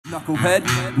Knucklehead,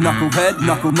 knucklehead,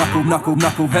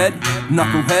 knucklehead,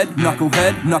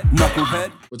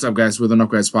 knucklehead. What's up, guys? We're the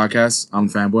Knuckleheads Podcast. I'm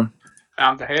the Fanboy.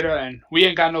 I'm the Hater, and we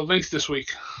ain't got no links this week.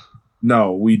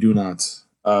 No, we do not.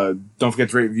 Don't forget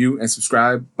to rate, review, and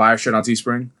subscribe. Buy our shit on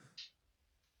Teespring.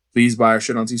 Please buy our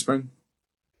shit on Teespring.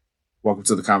 Welcome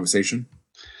to the conversation.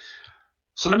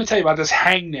 So let me tell you about this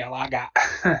hangnail I got.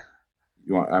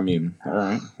 All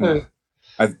right.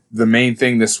 The main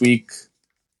thing this week,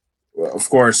 of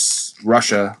course,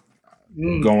 Russia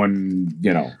going,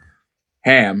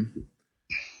 ham.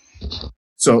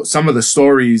 So some of the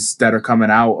stories that are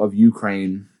coming out of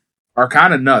Ukraine are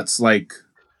kind of nuts. Like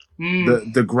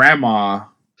the grandma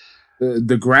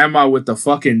with the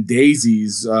fucking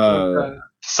daisies,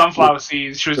 sunflower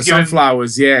seeds. She was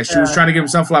sunflowers. Yeah, she was trying to give him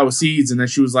sunflower seeds, and then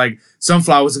she was like,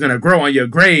 "Sunflowers are gonna grow on your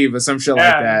grave" or some shit like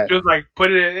that. She was like,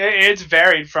 "Put it." It's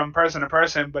varied from person to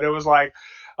person, but it was like,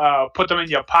 "Put them in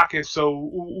your pocket, so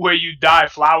where you die,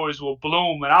 flowers will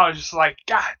bloom." And I was just like,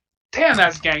 "God damn,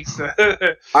 that's gangster."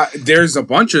 There's a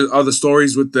bunch of other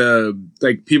stories with the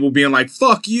people being like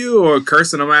 "fuck you" or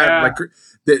cursing him at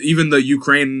even the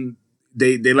Ukraine.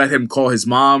 They let him call his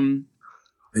mom.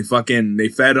 They fed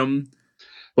him.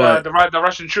 But the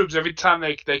Russian troops, every time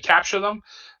they capture them,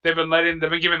 they've been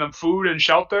giving them food and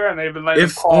shelter, and they've been letting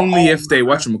them call home. If they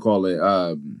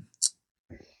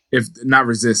if not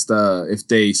resist, if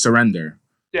they surrender.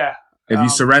 Yeah. If you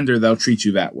surrender, they'll treat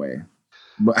you that way.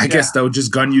 But I guess they'll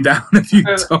just gun you down if you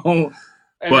don't.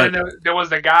 And then there was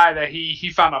the guy that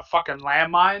he found a fucking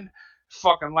landmine.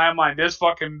 This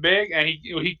fucking big, and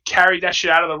he carried that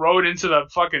shit out of the road into the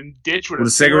fucking ditch with a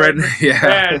cigarette.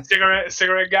 Yeah,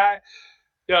 cigarette guy.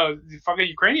 Yo, the fucking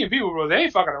Ukrainian people, bro, they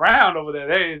ain't fucking around over there.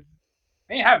 They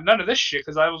ain't have none of this shit,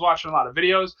 because I was watching a lot of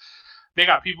videos. They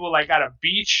got people like at a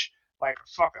beach, like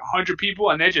fucking 100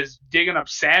 people, and they're just digging up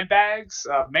sandbags,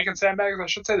 making sandbags, I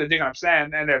should say. They're digging up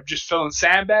sand, and they're just filling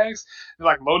sandbags. They're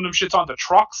like loading them shits onto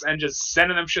trucks and just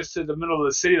sending them shits to the middle of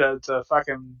the city to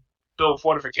fucking build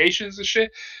fortifications and shit.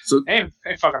 So they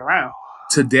ain't fucking around.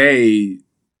 Today,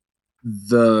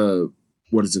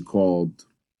 what is it called?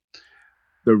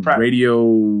 The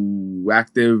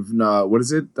radioactive, what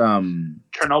is it?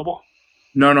 Chernobyl?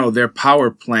 No, their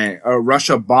power plant.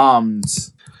 Russia bombed.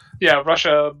 Yeah,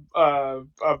 Russia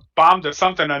bombed or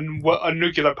something, a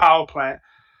nuclear power plant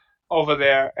over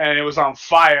there, and it was on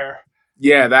fire.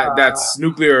 Yeah, that's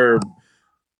nuclear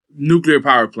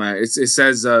power plant. It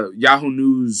says Yahoo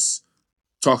News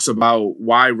talks about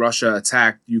why Russia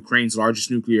attacked Ukraine's largest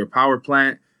nuclear power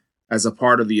plant as a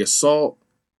part of the assault.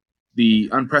 The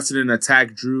unprecedented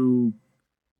attack drew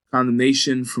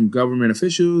condemnation from government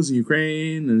officials in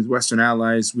Ukraine and Western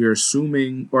allies. We are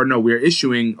issuing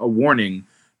a warning.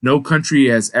 No country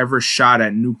has ever shot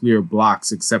at nuclear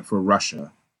blocks except for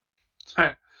Russia.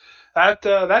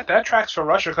 That tracks for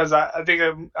Russia, because I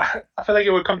feel like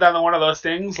it would come down to one of those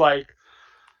things, like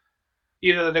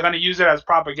either they're going to use it as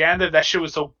propaganda, that shit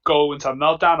would go into a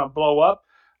meltdown or blow up.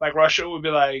 Like Russia would be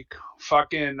like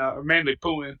fucking, mainly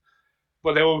Putin.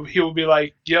 But he would be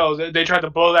like, yo, they tried to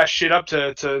blow that shit up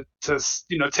to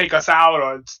take us out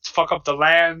or fuck up the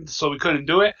land, so we couldn't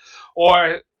do it.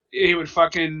 Or he would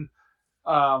fucking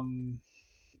trying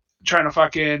to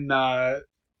fucking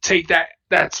take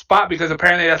that spot, because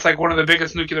apparently that's like one of the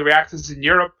biggest nuclear reactors in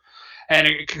Europe, and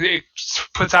it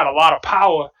puts out a lot of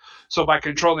power. So by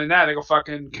controlling that, they can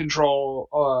fucking control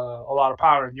a lot of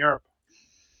power in Europe.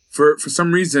 For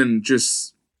some reason,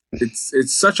 just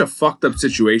it's such a fucked up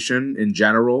situation in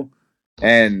general,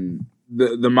 and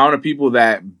the amount of people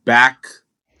that back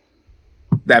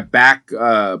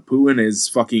Putin is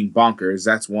fucking bonkers.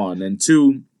 That's one, and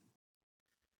two,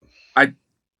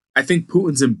 I think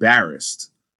Putin's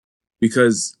embarrassed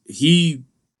because he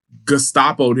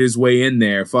Gestapo'd his way in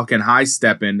there, fucking high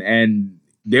stepping, and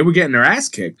they were getting their ass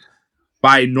kicked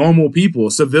by normal people,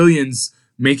 civilians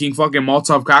making fucking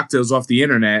Molotov cocktails off the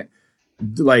internet.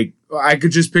 Like, I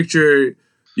could just picture,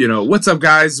 what's up,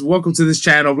 guys? Welcome to this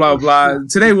channel, blah, blah.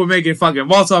 Today we're making fucking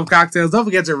Molotov cocktails. Don't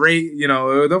forget to rate,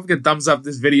 don't forget to thumbs up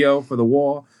this video for the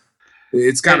war.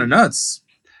 It's kind of nuts.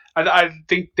 I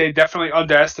think they definitely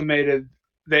underestimated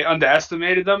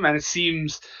them, and it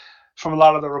seems from a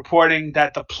lot of the reporting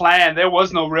that there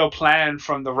was no real plan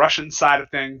from the Russian side of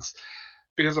things,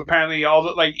 because apparently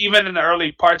even in the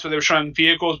early parts where they were showing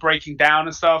vehicles breaking down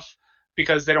and stuff,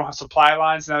 because they don't have supply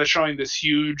lines. Now they're showing this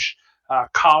huge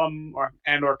column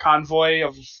or convoy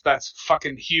that's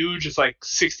fucking huge. It's like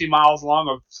 60 miles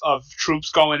long of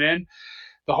troops going in.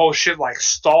 The whole shit like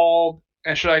stalled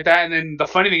and shit like that. And then the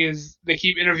funny thing is they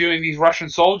keep interviewing these Russian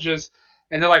soldiers,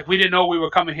 and they're like, we didn't know we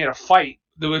were coming here to fight.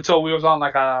 they were told we was on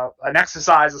like an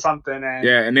exercise or something, and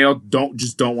Yeah, and they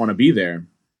don't want to be there,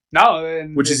 no,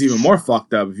 and which is even more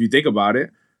fucked up if you think about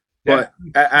it. Yeah.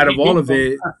 But out of all of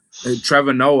it,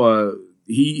 Trevor Noah,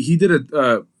 he did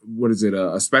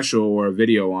a special or a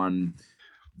video on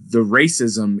the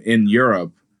racism in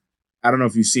Europe. I don't know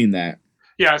if you've seen that.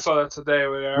 Yeah, I saw that today.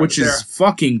 Which is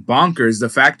fucking bonkers. The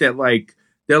fact that like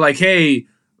they're like, hey,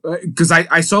 because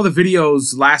I saw the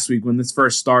videos last week when this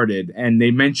first started, and they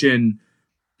mentioned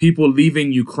people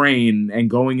leaving Ukraine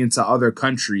and going into other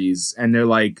countries, and they're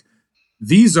like,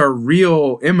 these are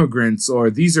real immigrants, or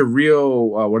these are real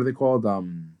what are they called?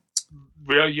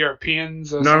 Real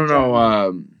Europeans? Or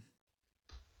no.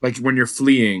 Like when you're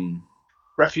fleeing.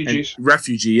 Refugees.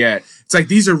 Refugee, yeah. It's like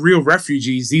these are real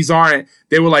refugees. These aren't.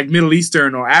 They were like Middle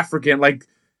Eastern or African. Like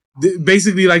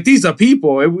basically, like these are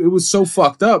people. It was so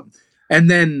fucked up. And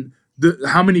then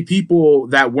how many people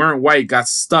that weren't white got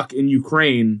stuck in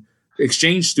Ukraine,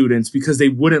 exchange students, because they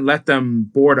wouldn't let them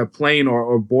board a plane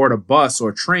or board a bus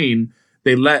or train.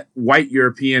 They let white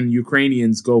European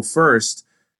Ukrainians go first.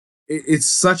 It's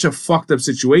such a fucked up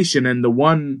situation. And the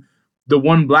one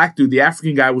black dude, the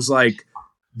African guy, was like,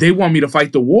 they want me to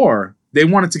fight the war. They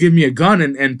wanted to give me a gun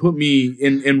and put me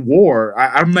in war.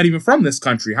 I'm not even from this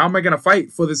country. How am I going to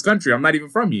fight for this country? I'm not even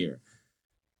from here.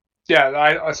 Yeah,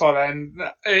 I saw that, and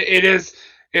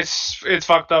it's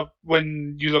fucked up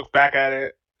when you look back at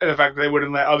it. The fact that they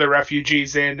wouldn't let other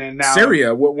refugees in, and now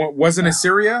Syria, wasn't it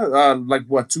Syria? Like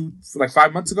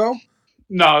 5 months ago?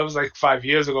 No, it was like 5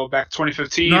 years ago, back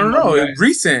 2015. No,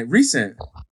 recent.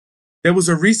 There was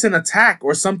a recent attack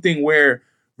or something where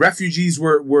refugees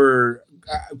were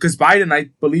because Biden,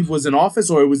 I believe, was in office,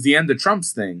 or it was the end of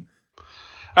Trump's thing.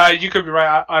 You could be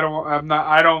right. I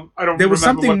don't. There was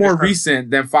something more recent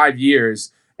than 5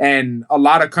 years, and a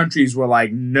lot of countries were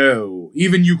like, no.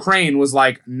 Even Ukraine was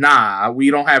like, nah, we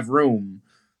don't have room.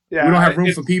 Yeah, we don't have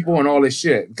room for people and all this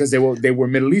shit because they were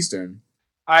Middle Eastern.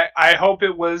 I hope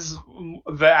it was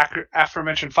the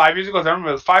aforementioned 5 years ago. I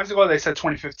remember 5 years ago they said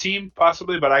 2015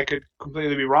 possibly, but I could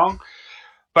completely be wrong.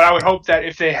 But I would hope that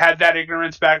if they had that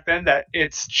ignorance back then, that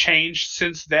it's changed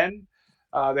since then.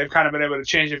 They've kind of been able to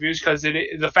change their views, because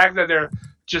the fact that they're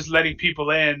just letting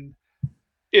people in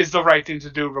is the right thing to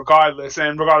do regardless.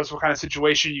 And regardless of what kind of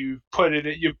situation you put in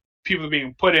it, people are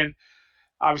being put in,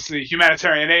 obviously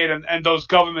humanitarian aid, and those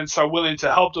governments are willing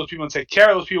to help those people and take care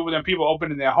of those people. But then people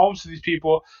opening their homes to these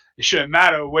people, it shouldn't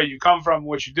matter where you come from,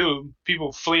 what you do.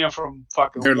 People fleeing from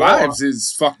fucking their war. lives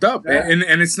is fucked up. Yeah.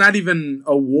 And it's not even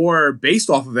a war based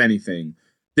off of anything.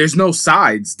 There's no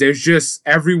sides. There's just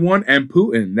everyone and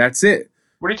Putin. That's it.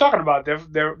 What are you talking about? They're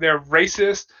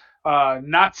racist,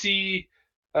 Nazi.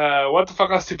 What the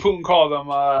fuck else did Putin call them?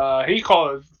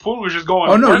 Putin was just going.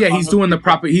 Oh no, yeah, he's doing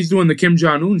the Kim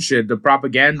Jong-un shit, the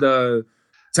propaganda,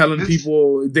 telling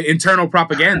people the internal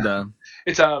propaganda.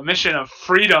 It's a mission of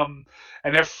freedom,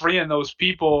 and they're freeing those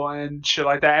people and shit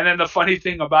like that. And then the funny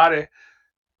thing about it,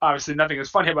 obviously nothing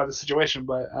is funny about the situation,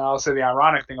 but I'll say the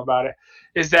ironic thing about it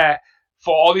is that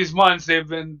for all these months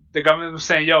the government was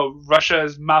saying, yo, Russia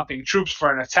is mounting troops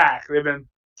for an attack. They've been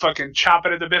fucking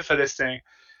chomping at the bit for this thing.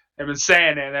 They've been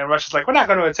saying it, and then Russia's like, we're not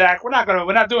going to attack. We're not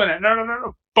doing it.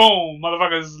 No. Boom,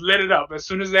 motherfuckers lit it up. As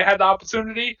soon as they had the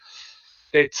opportunity,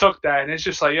 they took that. And it's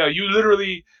just like, yo, you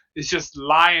literally is just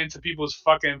lying to people's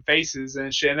fucking faces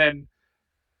and shit. And then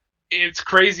it's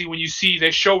crazy when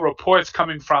they show reports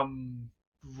coming from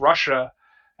Russia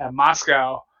and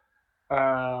Moscow,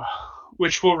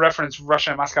 which will reference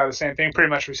Russia and Moscow the same thing. Pretty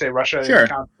much we say Russia. Sure.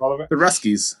 All of it. The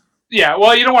Ruskies. Yeah,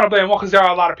 well, you don't want to blame them all, because there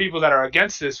are a lot of people that are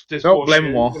against this. Don't blame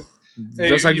them all.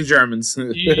 Just like the Germans.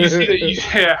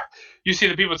 you see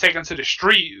the people taken to the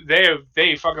street. They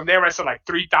arrested like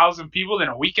 3,000 people in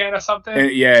a weekend or something.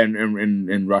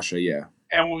 In Russia, yeah.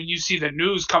 And when you see the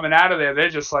news coming out of there, they're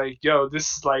just like, yo,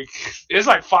 this is like, it's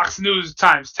like Fox News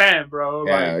times 10, bro.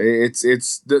 Yeah,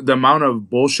 it's the amount of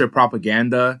bullshit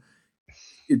propaganda.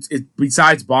 It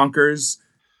besides bonkers,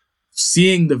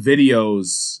 seeing the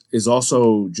videos is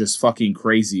also just fucking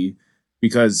crazy,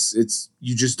 because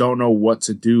you just don't know what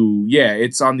to do. Yeah,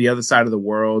 it's on the other side of the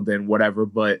world and whatever,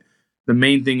 but the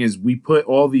main thing is we put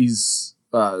all these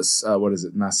what is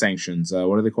it? Not sanctions.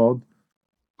 What are they called?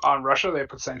 On Russia, they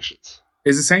put sanctions.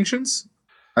 Is it sanctions?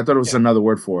 I thought it was another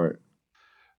word for it.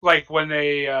 Like when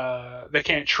they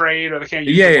can't trade or they can't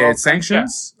use it's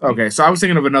sanctions? Yeah. Okay, so I was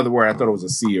thinking of another word. I thought it was a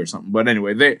C or something. But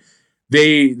anyway,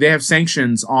 they have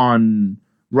sanctions on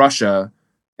Russia,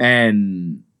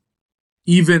 and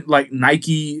even like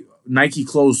Nike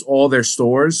closed all their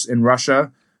stores in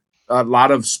Russia. A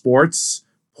lot of sports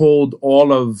pulled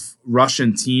all of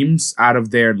Russian teams out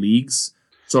of their leagues.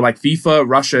 So like FIFA,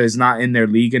 Russia is not in their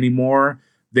league anymore.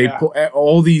 They put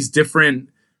all these different.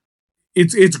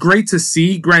 It's great to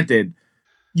see. Granted,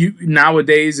 you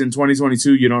nowadays in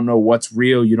 2022, you don't know what's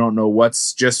real. You don't know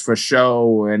what's just for show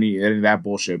or any of that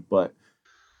bullshit. But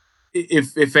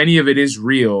if any of it is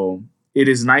real, it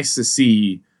is nice to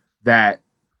see that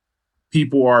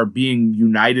people are being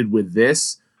united with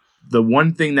this. The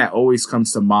one thing that always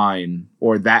comes to mind,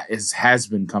 or that has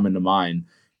been coming to mind,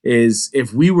 is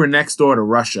if we were next door to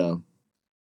Russia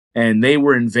and they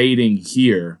were invading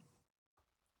here,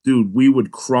 dude, we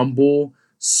would crumble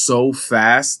so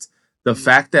fast. The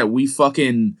fact that we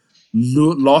fucking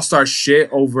lost our shit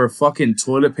over fucking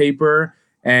toilet paper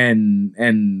and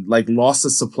like lost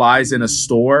the supplies in a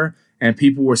store, and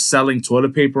people were selling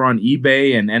toilet paper on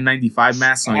eBay and N95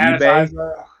 masks on eBay,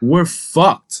 we're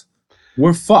fucked.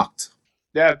 We're fucked.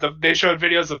 Yeah, they showed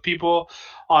videos of people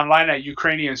online at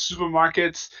Ukrainian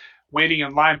supermarkets waiting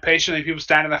in line patiently. People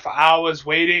standing there for hours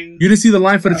waiting. You didn't see the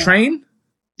line for the train?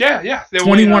 Yeah.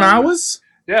 21 hours?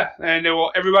 Yeah, and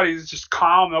everybody's just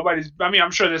calm.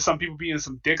 I'm sure there's some people being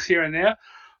some dicks here and there,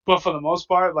 but for the most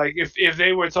part, like if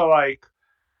they were to like,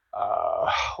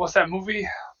 what's that movie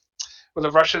where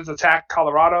the Russians attack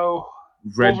Colorado?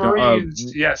 Red Dawn.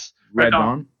 Yes. Red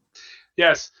Dawn.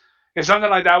 Yes. If something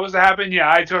like that was to happen, yeah,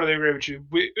 I totally agree with you.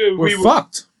 We're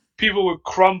fucked. People would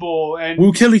crumble and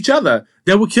we'll kill each other.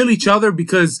 They would kill each other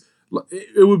because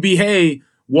it would be, hey,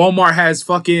 Walmart has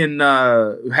fucking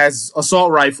has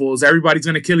assault rifles. Everybody's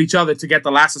gonna kill each other to get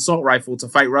the last assault rifle to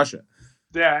fight Russia.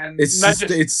 Yeah, and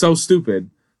it's so stupid.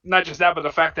 Not just that, but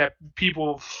the fact that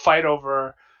people fight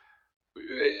over.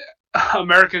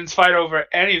 Americans fight over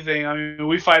anything. I mean,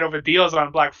 we fight over deals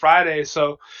on Black Friday.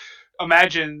 So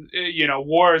imagine,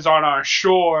 war is on our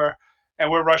shore,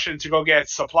 and we're rushing to go get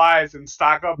supplies and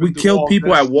stock up. We killed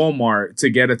people at Walmart to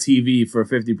get a TV for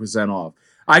 50% off.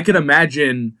 I could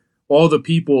imagine all the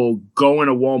people going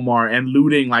to Walmart and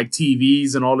looting like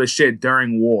TVs and all this shit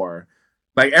during war.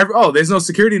 Like, there's no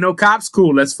security, no cops.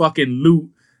 Cool, let's fucking loot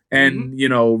and,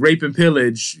 rape and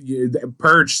pillage,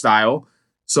 purge style.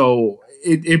 So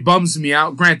it bums me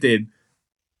out. Granted,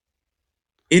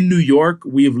 in New York,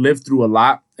 we've lived through a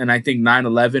lot. And I think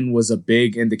 9/11 was a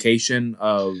big indication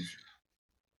of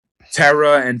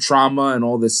terror and trauma and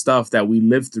all this stuff that we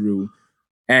lived through.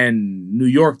 And New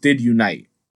York did unite.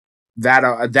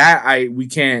 We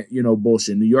can't,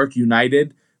 bullshit. New York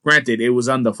united. Granted, it was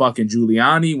under fucking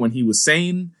Giuliani when he was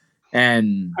sane.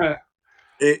 And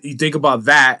you think about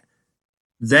that.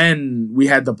 Then we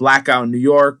had the blackout in New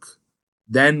York.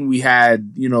 Then we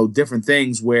had, different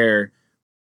things where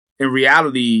in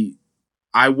reality,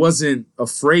 I wasn't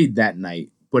afraid that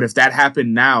night. But if that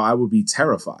happened now, I would be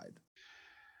terrified.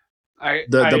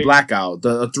 The blackout,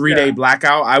 the 3-day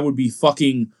blackout, I would be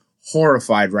fucking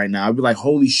horrified right now. I'd be like,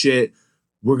 holy shit,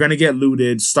 we're going to get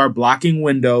looted, start blocking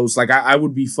windows. Like, I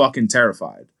would be fucking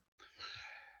terrified.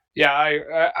 Yeah,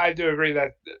 I do agree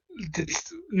that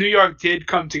New York did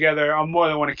come together on more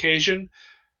than one occasion.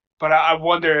 But I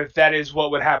wonder if that is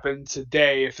what would happen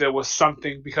today if there was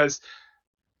something, because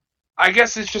I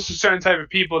guess it's just a certain type of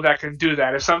people that can do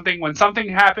that. When something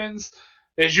happens,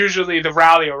 there's usually the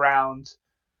rally around.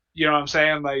 You know what I'm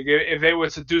saying? Like if they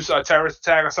were to do a terrorist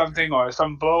attack or something or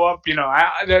some blow up,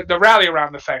 the rally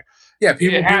around effect. Yeah,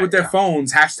 people be with their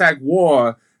phones,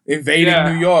 #war, invading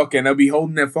New York, and they'll be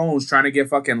holding their phones trying to get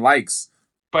fucking likes.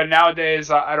 But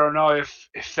nowadays, I don't know if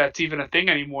that's even a thing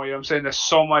anymore. You know what I'm saying? There's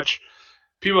so much.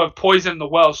 People have poisoned the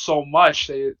well so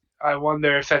much. I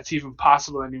wonder if that's even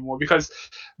possible anymore. Because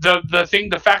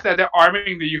the fact that they're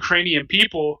arming the Ukrainian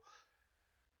people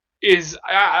is,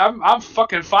 I'm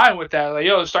fucking fine with that.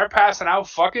 Like, start passing out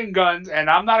fucking guns,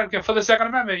 and I'm not for the Second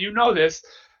Amendment. You know this,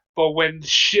 but when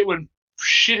shit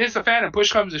hits the fan and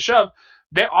push comes to shove,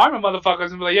 they're arming motherfuckers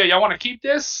and be like, y'all want to keep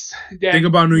this? Then think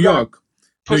about New York.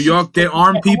 New York, they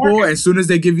arm people. As soon as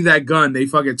they give you that gun, they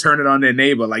fucking turn it on their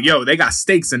neighbor. Like, they got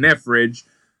steaks in their fridge.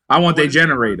 I want their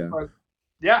generator.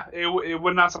 Yeah, it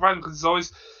would not surprise me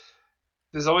because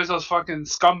there's always those fucking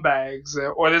scumbags,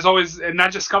 or there's always, and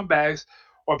not just scumbags,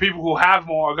 or people who have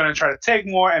more are going to try to take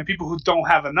more, and people who don't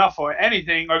have enough or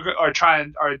anything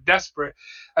are desperate,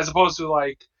 as opposed to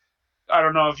like, I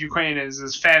don't know if Ukraine is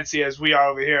as fancy as we are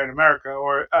over here in America,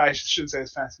 or I shouldn't say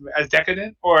as fancy, as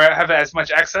decadent, or have as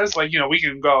much access. Like, we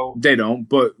can go. They don't,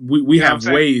 but we have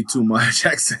way too much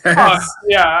access.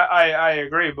 Yeah, I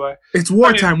agree, but it's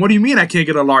wartime. What do you mean I can't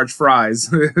get a large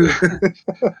fries?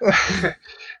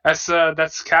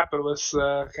 That's capitalist.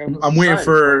 I'm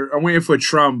waiting for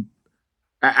Trump.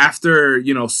 After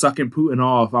sucking Putin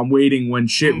off, I'm waiting when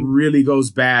shit really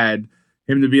goes bad.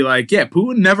 him to be like, yeah,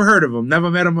 Putin, never heard of him, never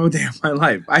met him a day in my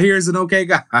life. I hear he's an okay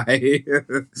guy.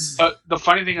 But the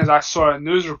funny thing is, I saw a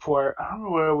news report. I don't know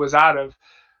where it was out of,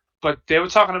 but they were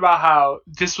talking about how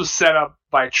this was set up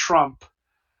by Trump,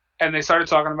 and they started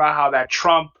talking about how that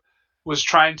Trump was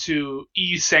trying to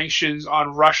ease sanctions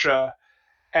on Russia,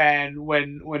 and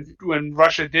when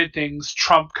Russia did things,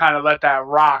 Trump kind of let that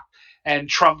rock, and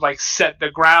Trump like set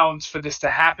the grounds for this to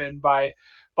happen by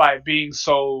being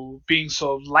so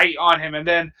light on him, and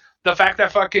then the fact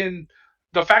that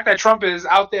Trump is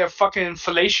out there fucking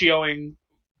fellatioing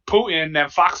Putin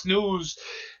and Fox News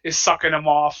is sucking him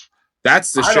off.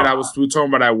 That's the shit we were talking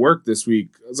about at work this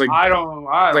week. I was like, I don't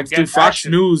like, get dude, Fox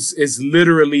News is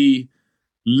literally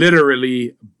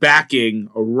backing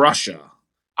Russia.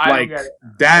 I don't get it.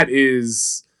 That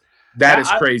is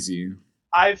crazy.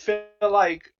 I feel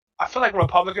like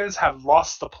Republicans have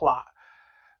lost the plot.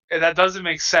 And that doesn't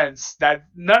make sense. That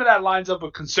none of that lines up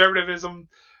with conservatism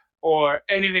or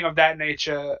anything of that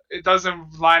nature. It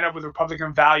doesn't line up with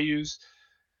Republican values.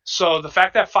 So the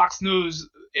fact that Fox News,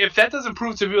 if that doesn't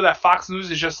prove to me that Fox News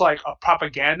is just like a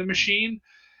propaganda machine,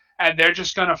 and they're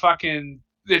just trying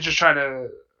to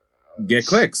get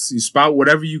clicks. You spout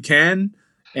whatever you can,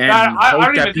 and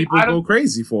hope that people go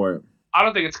crazy for it. I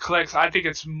don't think it's clicks. I think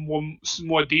it's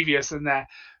more devious than that,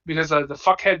 because the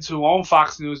fuckheads who own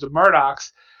Fox News, the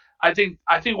Murdochs, I think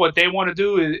what they want to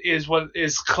do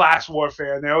is class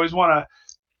warfare, and they always want to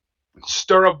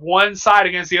stir up one side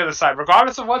against the other side,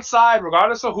 regardless of what side,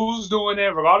 regardless of who's doing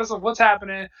it, regardless of what's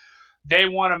happening. They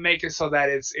want to make it so that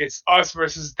it's us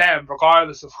versus them,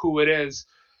 regardless of who it is.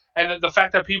 And the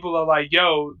fact that people are like,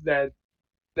 yo, that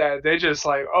they're just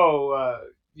like,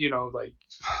 like,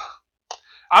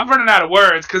 I'm running out of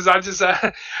words, because I just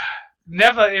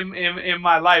never in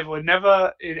my life, or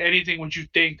never in anything would you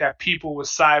think that people would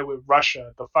side with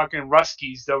Russia, the fucking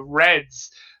Ruskies, the Reds.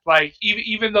 Like,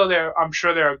 even though I'm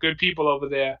sure there are good people over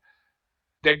there,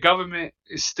 their government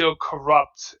is still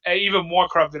corrupt, and even more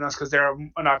corrupt than us, because they're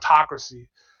an autocracy.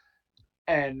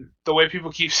 And the way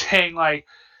people keep saying, like,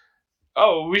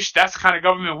 oh, that's the kind of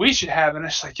government we should have, and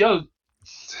it's like, yo,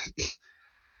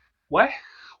 what?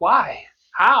 Why?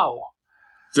 How?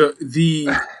 So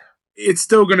it's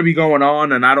still going to be going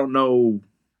on, and I don't know.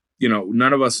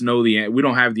 None of us know we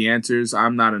don't have the answers.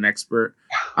 I'm not an expert.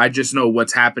 I just know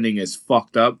what's happening is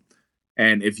fucked up,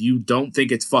 and if you don't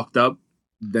think it's fucked up,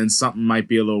 then something might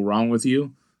be a little wrong with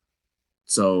you.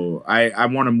 So I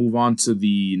want to move on to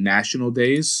the national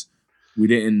days. We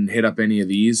didn't hit up any of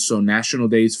these. So national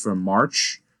days for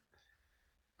March.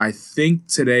 I think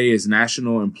today is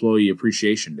National Employee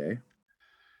Appreciation Day.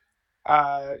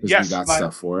 Yes, we got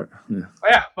stuff for it.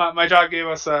 Yeah, my job gave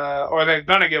us, or they're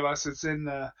gonna give us. It's in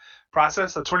the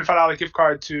process, a $25 gift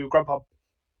card to Grubhub.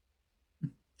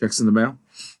 Checks in the mail.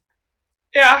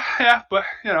 Yeah, but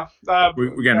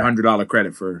we're getting $100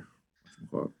 credit for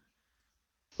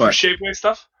Shapeways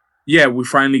stuff. Yeah, we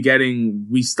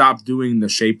stopped doing the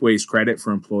Shapeways credit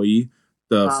for employee,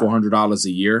 the $400 a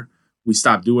year. We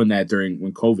stopped doing that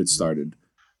when COVID started,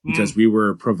 because we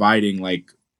were providing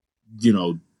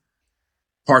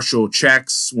partial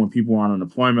checks when people were on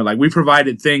unemployment. Like, we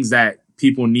provided things that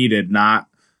people needed, not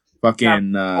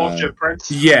fucking bullshit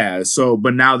prints. Yeah. So,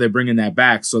 but now they're bringing that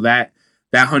back. So that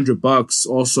 $100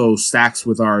 also stacks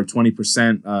with our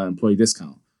 20% employee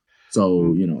discount.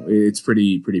 So it's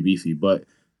pretty beefy. But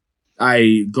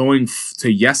going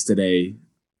to yesterday,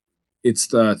 it's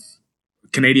the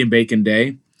Canadian Bacon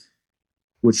Day,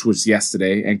 which was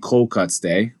yesterday, and Cold Cuts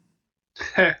Day.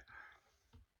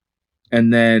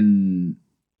 And then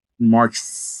March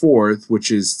 4th,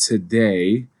 which is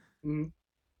today,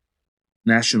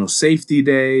 National Safety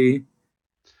Day.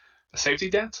 The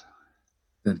safety dance?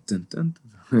 Dun, dun, dun,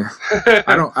 dun.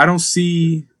 I don't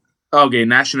see. Okay,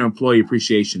 National Employee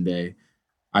Appreciation Day.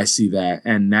 I see that.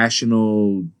 And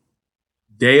National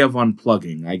Day of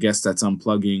Unplugging. I guess that's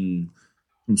unplugging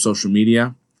from social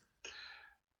media.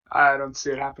 I don't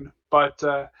see it happening. But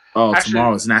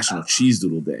tomorrow is National Cheese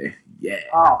Doodle Day. Yeah.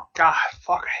 Oh God,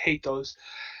 fuck! I hate those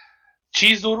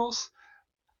cheese doodles.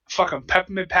 Fucking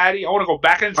peppermint patty. I want to go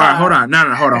back in time. All right, hold on.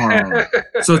 No, hold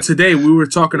on. So today we were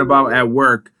talking about at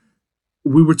work.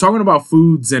 We were talking about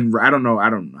foods, and I don't know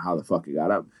how the fuck it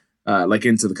got up,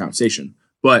 into the conversation.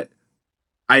 But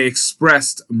I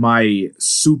expressed my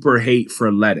super hate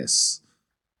for lettuce,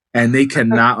 and they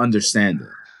cannot understand it.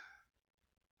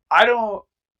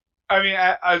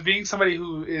 As being somebody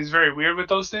who is very weird with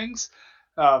those things,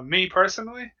 me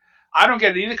personally, I don't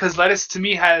get it either, because lettuce to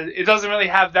me doesn't really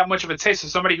have that much of a taste. For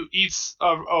somebody who eats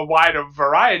a wider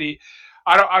variety,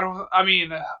 I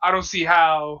don't see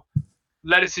how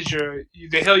lettuce is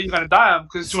the hill you're gonna die on.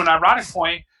 Because to an ironic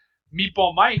point,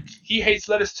 Meatball Mike, he hates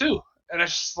lettuce too, and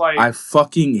it's just like I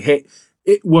fucking hate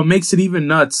it. What makes it even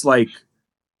nuts? Like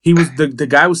the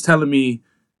guy was telling me,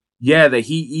 yeah, that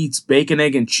he eats bacon,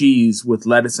 egg, and cheese with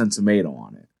lettuce and tomato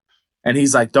on it. And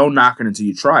he's like, don't knock it until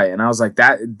you try it. And I was like,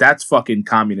 that's fucking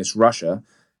communist Russia.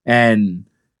 And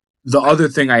the other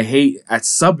thing I hate at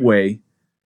Subway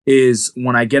is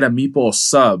when I get a meatball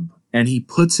sub and he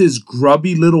puts his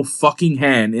grubby little fucking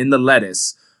hand in the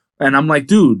lettuce. And I'm like,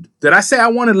 dude, did I say I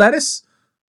wanted lettuce?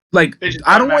 Like,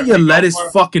 I don't want your lettuce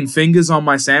fucking fingers on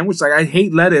my sandwich. Like, I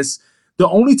hate lettuce. The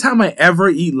only time I ever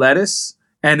eat lettuce,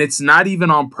 and it's not even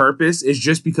on purpose, is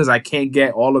just because I can't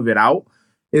get all of it out,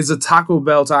 is a Taco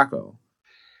Bell taco.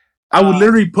 I would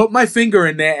literally put my finger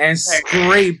in there and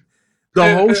scrape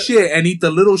the whole shit and eat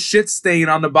the little shit stain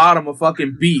on the bottom of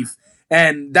fucking beef.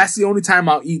 And that's the only time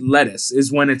I'll eat lettuce,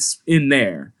 is when it's in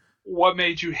there. What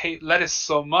made you hate lettuce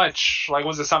so much? Like,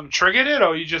 was it something triggered it,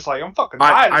 or you just like, I'm fucking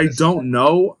tired of this? I don't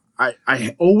know.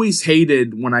 I always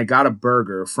hated when I got a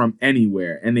burger from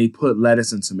anywhere and they put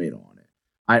lettuce and tomato on it.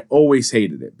 I always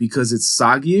hated it because it's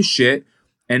soggy as shit.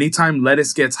 Anytime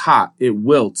lettuce gets hot, it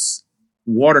wilts,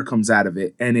 water comes out of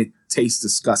it, and it tastes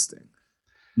disgusting.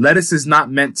 Lettuce is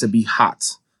not meant to be hot.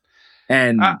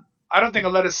 And I don't think a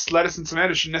lettuce and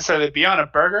tomato should necessarily be on a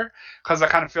burger, because I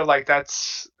kind of feel like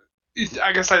that's,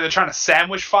 I guess, like they're trying to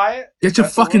sandwich-fy it. Get your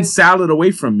fucking salad away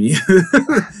from me.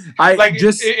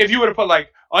 If you were to put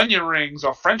like onion rings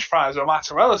or French fries or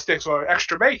mozzarella sticks or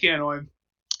extra bacon or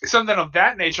something of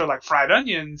that nature, like fried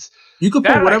onions, you could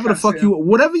put whatever the fuck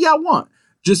whatever y'all want.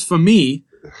 Just for me,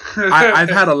 I've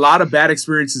had a lot of bad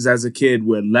experiences as a kid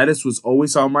where lettuce was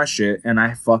always on my shit and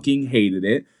I fucking hated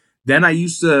it. Then I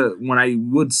used to, when I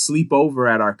would sleep over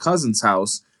at our cousin's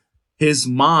house, his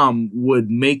mom would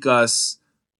make us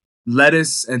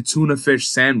lettuce and tuna fish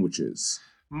sandwiches.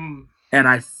 Mm. And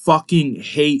I fucking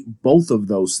hate both of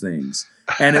those things.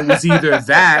 And it was either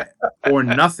that or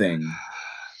nothing.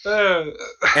 And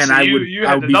so I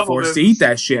would be forced to eat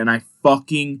that shit, and I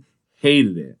fucking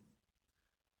hated it.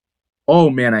 Oh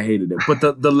man, I hated it.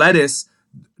 But the lettuce,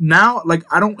 now, like,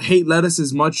 I don't hate lettuce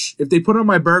as much. If they put it on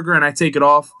my burger and I take it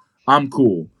off, I'm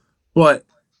cool. But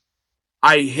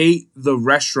I hate the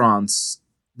restaurants.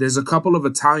 There's a couple of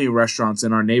Italian restaurants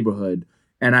in our neighborhood,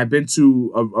 and I've been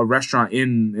to a restaurant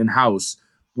in-house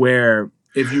where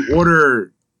if you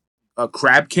order a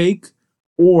crab cake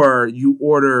or you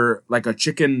order like a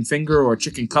chicken finger or a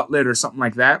chicken cutlet or something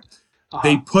like that,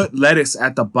 they put lettuce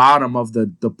at the bottom of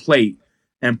the plate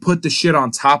and put the shit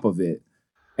on top of it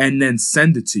and then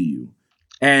send it to you.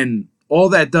 And all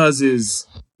that does is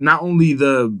not only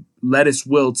the lettuce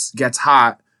wilts, gets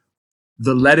hot,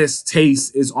 the lettuce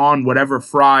taste is on whatever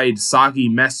fried, soggy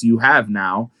mess you have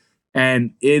now,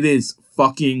 and it is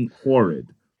fucking horrid.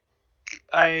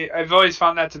 I've always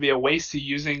found that to be a waste to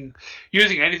using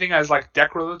anything as like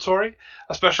decoratory,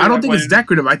 especially. I don't think it's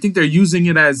decorative. I think they're using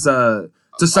it as to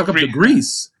suck up the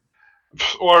grease.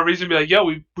 Or a reason to be like, yo,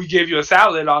 we gave you a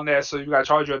salad on there, so you gotta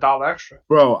charge you $1 extra.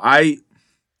 Bro,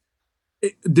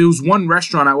 there was one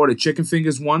restaurant I ordered chicken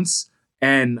fingers once,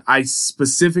 and I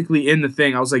specifically in the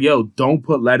thing, I was like, yo, don't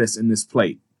put lettuce in this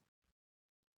plate.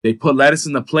 They put lettuce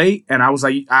in the plate, and I was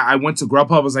like, I went to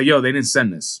Grubhub, I was like, yo, they didn't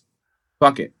send this.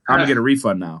 Fuck it. I'm gonna get a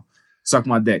refund now. Suck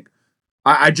my dick.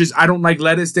 I don't like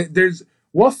lettuce. There's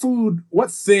what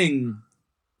thing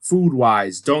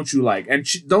food-wise don't you like? And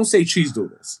don't say cheese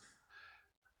doodles.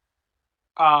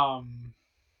 I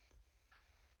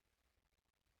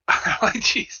like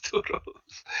cheese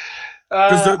doodles.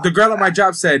 Because the girl at my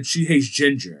job said she hates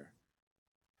ginger.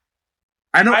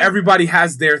 I know everybody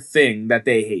has their thing that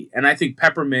they hate. And I think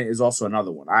peppermint is also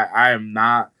another one. I am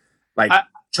not, like,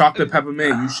 chocolate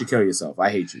peppermint, you should kill yourself.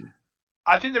 I hate you.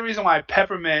 I think the reason why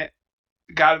peppermint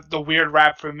got the weird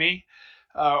rap for me,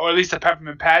 or at least a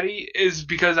peppermint patty, is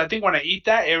because I think when I eat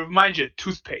that, it reminds you of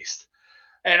toothpaste.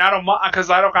 And I don't mind, because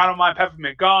I don't mind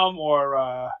peppermint gum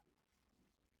or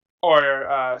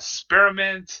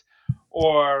spearmint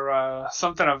or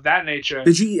something of that nature.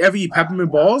 Did you ever eat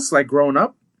peppermint balls like growing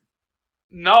up?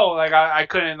 No, like I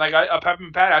couldn't, like a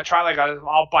peppermint patty. I try, like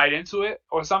I'll bite into it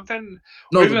or something.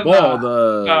 No, the ball,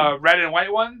 the red and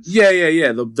white ones. Yeah.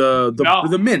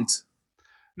 The mint.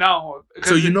 No.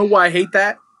 So you know why I hate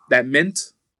that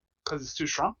mint? Because it's too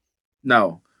strong.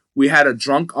 No, we had a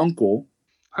drunk uncle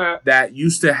that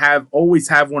used to always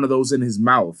have one of those in his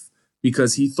mouth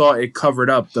because he thought it covered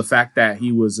up the fact that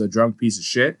he was a drunk piece of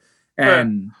shit.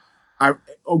 And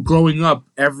growing up,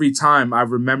 every time I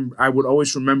would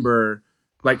always remember,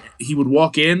 like, he would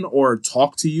walk in or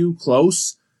talk to you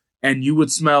close and you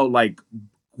would smell like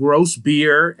gross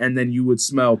beer and then you would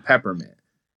smell peppermint.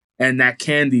 And that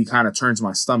candy kind of turns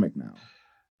my stomach now.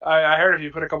 I heard if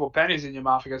you put a couple pennies in your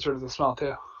mouth, it gets rid of the smell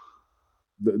too.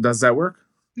 Does that work?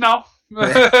 No.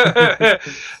 It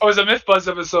was a MythBuzz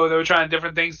episode. They were trying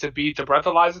different things to beat the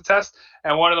breathalyzer test,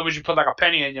 and one of them was you put like a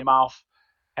penny in your mouth,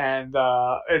 and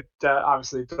it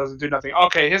obviously doesn't do nothing.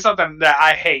 Okay, here's something that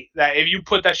I hate. That if you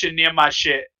put that shit near my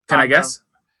shit, Can I guess?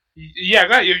 Yeah,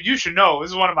 go ahead. You should know.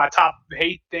 This is one of my top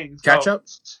hate things. Ketchup?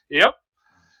 Yep.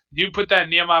 You put that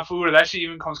near my food, or that shit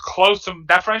even comes close to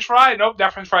that French fry. Nope,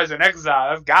 that French fry is an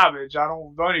exile. That's garbage.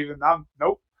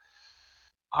 Nope.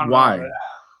 I don't Why? know.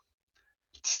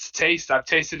 It's taste. I've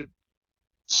tasted it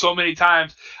so many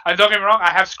times. And don't get me wrong,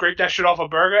 I have scraped that shit off a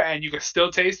burger, and you can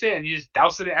still taste it, and you just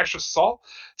douse it in extra salt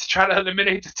to try to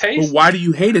eliminate the taste. But why do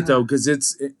you hate it though? Because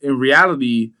it's in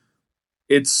reality,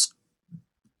 it's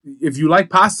if you like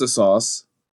pasta sauce.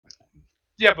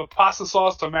 Yeah, but pasta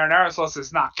sauce to marinara sauce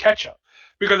is not ketchup.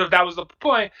 Because if that was the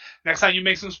point, next time you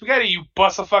make some spaghetti, you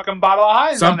bust a fucking bottle of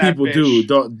Heinz. Some on that people bitch.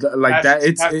 do. Like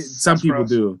That's- that. Some people gross.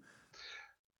 do.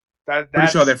 That's Pretty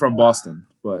sure they're from Boston,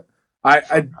 but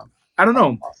I don't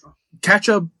know.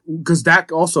 Ketchup, because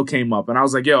that also came up, and I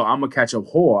was like, yo, I'm a ketchup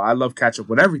whore. I love ketchup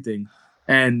with everything.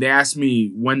 And they asked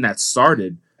me when that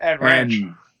started. And ranch.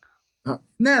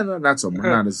 No, not so much.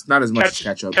 Not as much as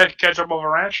ketchup. Ketchup over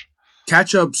ranch?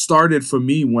 Ketchup started for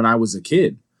me when I was a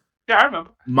kid. Yeah, I remember.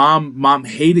 Mom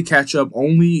hated ketchup.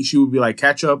 Only she would be like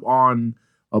ketchup on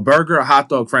a burger, a hot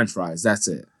dog, French fries. That's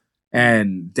it.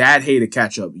 And Dad hated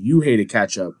ketchup. You hated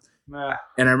ketchup. Nah.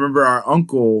 And I remember our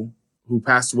uncle, who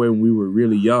passed away when we were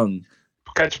really young,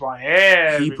 Ketchup on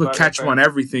everybody. he put ketchup on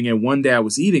everything. And one day I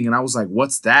was eating, and I was like,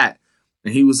 "What's that?"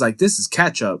 And he was like, "This is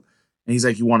ketchup." And he's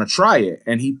like, "You want to try it?"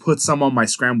 And he put some on my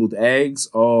scrambled eggs.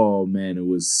 Oh man, it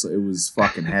was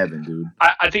fucking heaven, dude.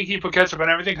 I think he put ketchup on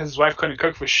everything because his wife couldn't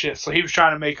cook for shit, so he was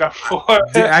trying to make up for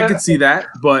it. I could see that,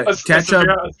 but ketchup.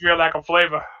 A severe lack of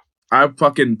flavor. I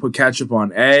fucking put ketchup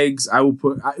on eggs. I will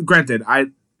put. Granted,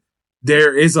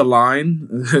 there is a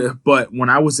line, but when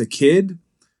I was a kid,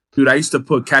 dude, I used to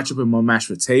put ketchup in my mashed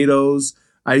potatoes.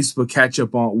 I used to put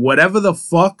ketchup on whatever the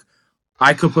fuck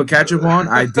I could put ketchup on.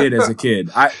 I did as a kid.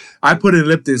 I put it in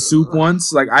Lipton soup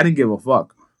once. Like I didn't give a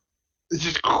fuck. It's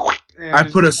just. I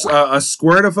put a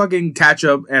squirt of fucking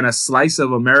ketchup and a slice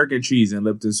of American cheese in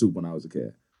Lipton soup when I was a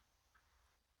kid.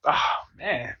 Oh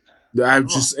man.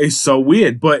 It's so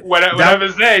weird, but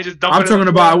whatever's there, just dump it. I'm talking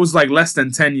about I was like less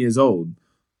than 10 years old.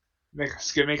 Make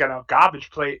a garbage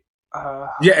plate.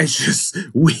 Yeah, it's just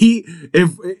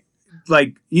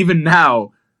like even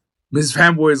now, Miss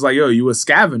Fanboy is like, yo, you a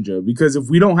scavenger because if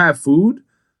we don't have food,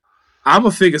 I'm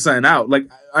gonna figure something out. Like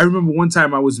I remember one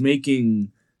time I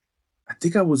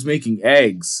think I was making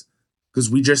eggs because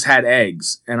we just had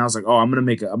eggs, and I was like, oh, I'm gonna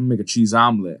make a cheese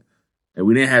omelet, and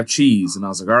we didn't have cheese, and I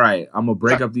was like, all right, I'm gonna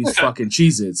break up these fucking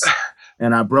Cheez-Its,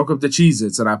 and I broke up the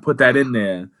Cheez-Its and I put that in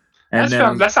there, and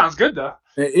that sounds good though.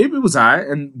 It was alright,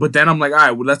 but then I'm like, all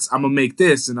right, well, I'm gonna make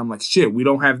this, and I'm like, shit, we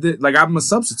don't have this. Like, I'm a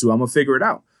substitute. I'm gonna figure it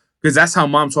out because that's how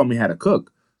Mom taught me how to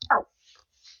cook.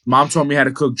 Mom taught me how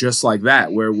to cook just like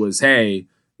that, where it was, hey,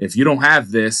 if you don't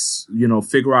have this,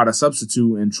 figure out a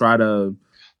substitute and try to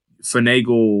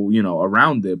finagle,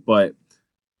 around it. But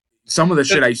some of the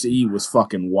shit I used to eat was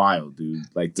fucking wild, dude.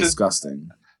 Like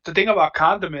disgusting. The thing about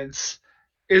condiments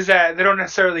is that they don't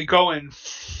necessarily go in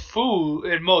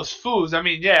most foods. I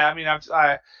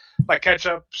like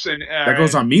ketchups and that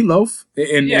goes on meatloaf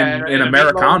in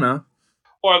Americana,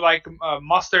 or like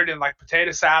mustard in like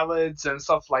potato salads and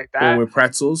stuff like that, or with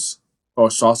pretzels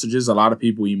or sausages. A lot of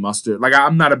people eat mustard. Like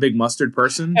I'm not a big mustard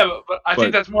person. Yeah, but I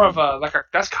think that's more of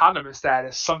that's condiment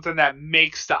status, something that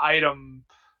makes the item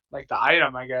like the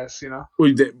item, I guess. A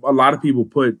lot of people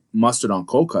put mustard on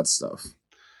cold cut stuff.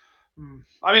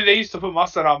 I mean, they used to put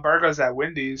mustard on burgers at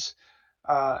Wendy's,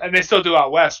 and they still do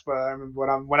out west. But I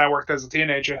remember when I worked as a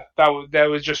teenager, that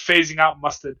was just phasing out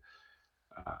mustard.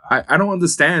 I don't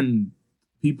understand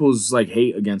people's like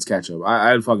hate against ketchup.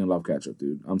 I fucking love ketchup,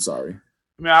 dude. I'm sorry.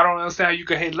 I mean, I don't understand how you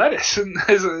could hate lettuce.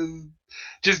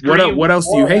 Just what else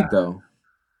do you hate though?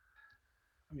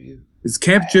 I mean, it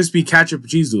can't just be ketchup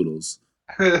cheese doodles.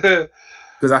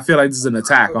 Because I feel like this is an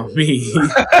attack on me.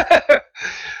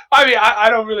 I mean, I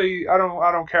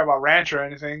don't care about ranch or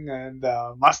anything, and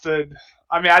mustard.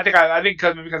 I mean, I think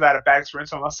because I had a bad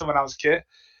experience with mustard when I was a kid.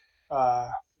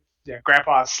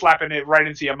 Grandpa slapping it right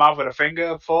into your mouth with a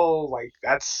finger full, like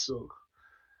that's.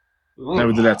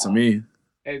 Never did that to me.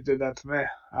 It did that to me.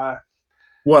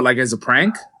 What, like as a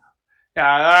prank?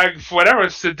 Yeah, for whatever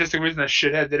sadistic reason that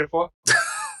shithead did it for.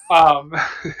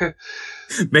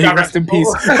 May he rest in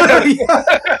peace.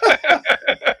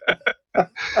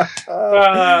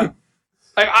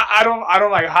 Like I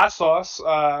don't like hot sauce.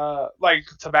 Like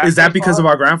Tabasco. Is that because sauce. of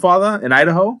our grandfather in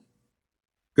Idaho?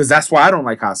 Because that's why I don't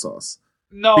like hot sauce.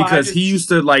 No, Because he used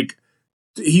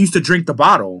to drink the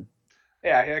bottle.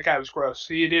 Yeah, that guy was gross.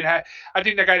 He didn't have. I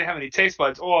think that guy didn't have any taste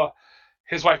buds, or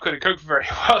his wife couldn't cook very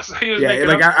well, so he was making.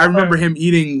 Like I remember him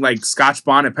eating like Scotch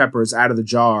bonnet peppers out of the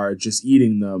jar, just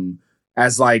eating them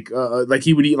as like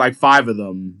he would eat like 5 of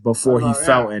them before he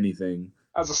felt anything.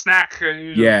 As a snack.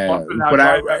 Yeah, but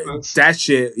that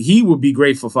shit, he would be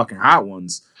great for fucking hot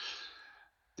ones.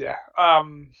 Yeah.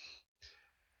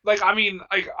 Like I mean,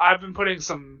 like I've been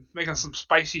making some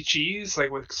spicy cheese, like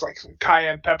with like some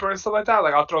cayenne pepper and stuff like that.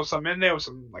 Like I'll throw some in there with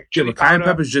some like chili. Yeah, but cayenne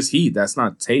pepper is just heat. That's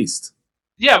not taste.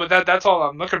 Yeah, but that's all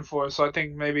I'm looking for. So I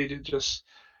think maybe to just.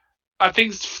 I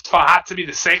think for hot to be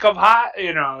the sake of hot,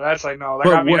 that's like no. Like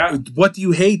but I mean, what do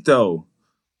you hate though?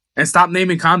 And stop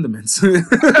naming condiments. I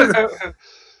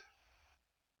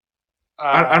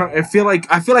don't. I feel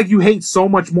like you hate so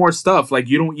much more stuff. Like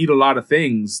you don't eat a lot of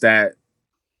things that.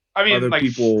 I mean, other like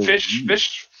people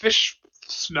fish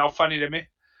smell funny to me.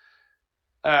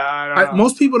 I don't know.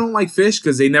 Most people don't like fish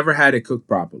because they never had it cooked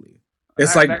properly.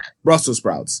 It's like Brussels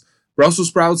sprouts. Brussels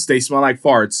sprouts, they smell like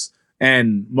farts.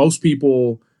 And most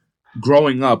people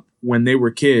growing up, when they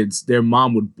were kids, their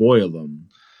mom would boil them.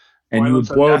 And you would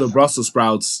boil the Brussels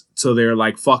sprouts till they're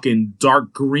like fucking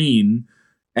dark green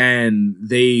and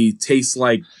they taste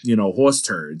like, horse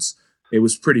turds. It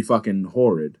was pretty fucking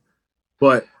horrid.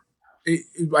 But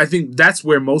I think that's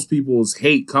where most people's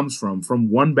hate comes from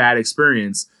one bad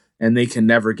experience, and they can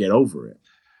never get over it.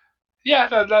 Yeah,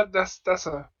 that's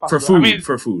a for food.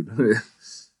 For food.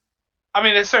 I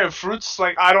mean, there's certain fruits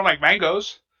like I don't like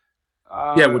mangoes.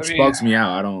 Which bugs me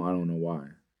out. I don't know why.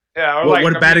 Yeah.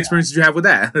 What bad experience did you have with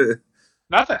that?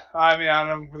 Nothing. I mean, I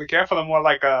don't really care for them. More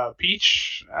like a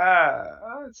peach.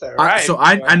 It's alright.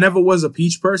 I never was a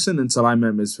peach person until I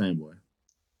met Ms. Fanboy.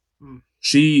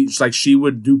 She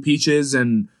would do peaches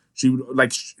and she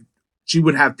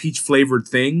would have peach flavored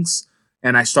things,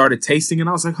 and I started tasting it and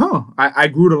I was like, I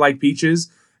grew to like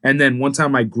peaches. And then one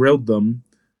time I grilled them,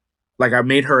 like I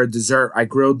made her a dessert. I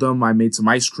grilled them, I made some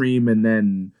ice cream, and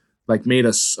then like made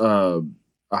a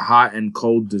hot and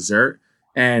cold dessert.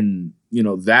 And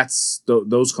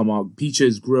those come out.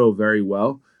 Peaches grill very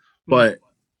well, but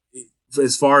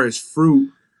as far as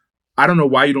fruit, I don't know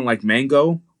why you don't like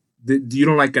mango. You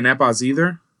don't like ganepas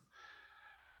either?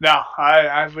 No,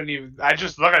 I wouldn't even. I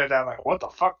just look at it and I'm like, what the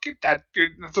fuck? That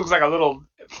looks like a little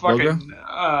fucking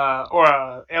or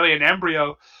a alien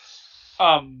embryo.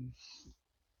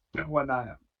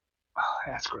 Whatnot.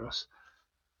 That's gross.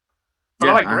 But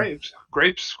I like grapes.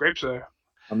 Grapes are.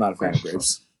 I'm not a fan of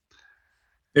grapes.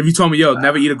 If you told me,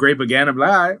 never eat a grape again, I'm like,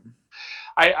 all right.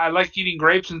 I like eating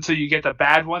grapes until you get the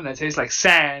bad one that tastes like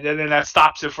sand, and then that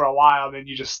stops it for a while, and then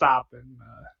you just stop. And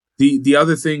the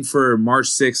other thing for March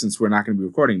 6th, since we're not going to be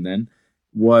recording then,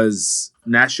 was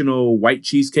National White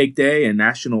Cheesecake Day and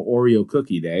National Oreo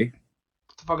Cookie Day.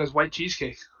 What the fuck is white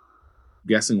cheesecake?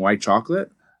 Guessing white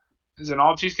chocolate? Is it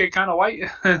all cheesecake kind of white?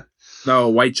 No,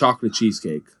 white chocolate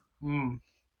cheesecake.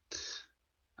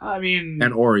 I mean...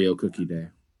 And Oreo Cookie Day.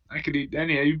 I could eat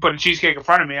any. You put a cheesecake in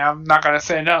front of me, I'm not going to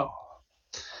say no.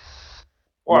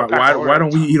 Or why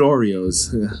don't we eat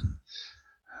Oreos?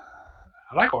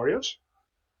 I like Oreos.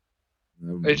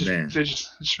 They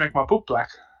just make my poop black.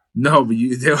 No, but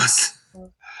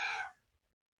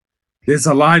there's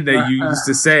a line that you used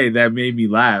to say that made me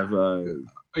laugh. You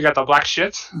got the black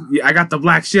shits? Yeah, I got the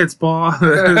black shits, Paul.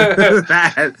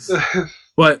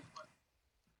 But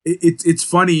it's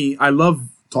funny. I love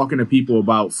talking to people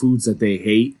about foods that they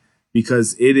hate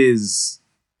because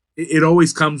it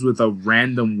always comes with a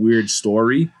random weird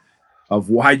story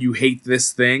of why you hate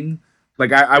this thing.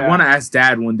 Like I want to ask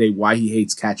Dad one day why he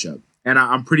hates ketchup. And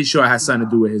I'm pretty sure it has something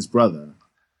to do with his brother.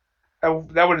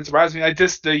 That wouldn't surprise me.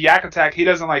 The Yak Attack, he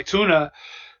doesn't like tuna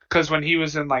because when he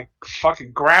was in like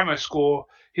fucking grammar school,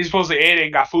 he supposedly ate it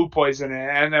and got food poisoning,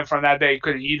 and then from that day he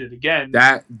couldn't eat it again.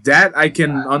 That I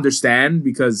can understand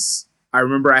because I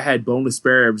remember I had boneless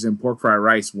spare ribs and pork fried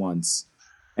rice once,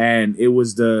 and it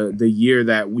was the year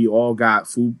that we all got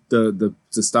the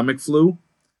stomach flu.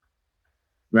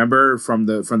 Remember from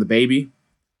the baby?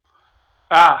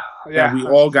 Yeah. We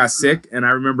all got sick, and I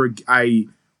remember I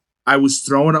was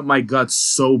throwing up my guts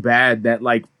so bad that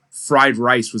like fried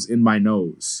rice was in my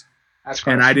nose. That's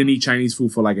crazy. And I didn't eat Chinese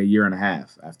food for like a year and a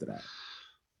half after that.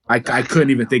 I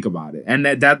couldn't even think about it. And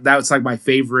that was like my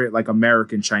favorite like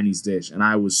American Chinese dish. And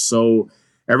I was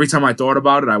every time I thought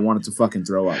about it, I wanted to fucking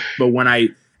throw up. But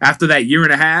after that year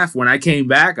and a half, when I came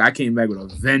back with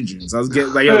a vengeance. I was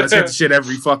getting like, let's get the shit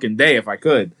every fucking day if I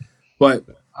could. But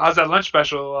How's that lunch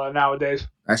special nowadays?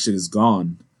 That shit is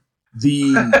gone.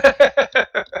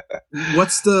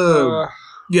 What's the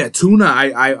tuna?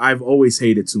 I've always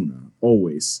hated tuna.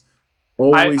 Always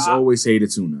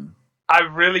hated tuna. I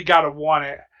really gotta want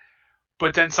it,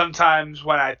 but then sometimes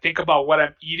when I think about what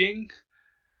I'm eating,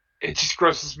 it just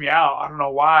grosses me out. I don't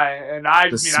know why. And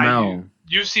smell.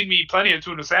 You've seen me eat plenty of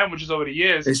tuna sandwiches over the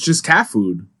years. It's just cat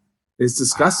food. It's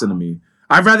disgusting to me.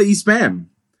 I'd rather eat Spam.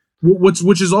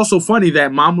 Which is also funny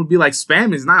that mom would be like,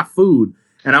 Spam is not food.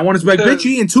 And I wanted to be like, bitch,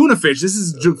 you eating tuna fish. This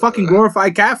is fucking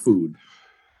glorified cat food.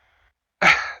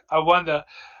 I wonder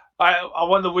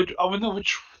which,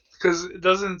 because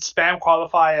doesn't Spam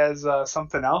qualify as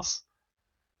something else?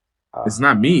 It's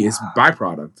not meat. It's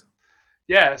byproduct.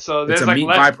 Yeah, so there's it's a meat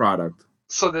byproduct.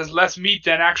 So there's less meat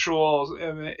than actual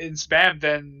in Spam.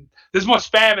 There's more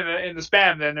Spam in the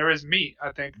Spam than there is meat.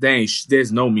 I think.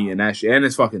 There's no meat in that shit, and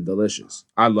it's fucking delicious.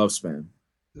 I love Spam.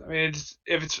 I mean,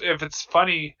 if it's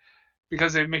funny,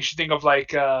 because it makes you think of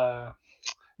like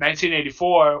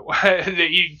 1984, they're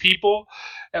eating people,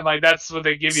 and like that's what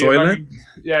they give you. Soylent?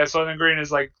 Yeah, Soylent Green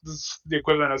is like the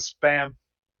equivalent of Spam.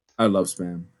 I love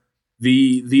Spam.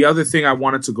 The other thing I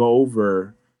wanted to go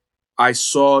over, I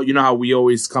saw, you know how we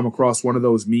always come across one of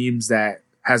those memes that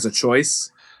has a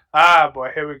choice? Ah,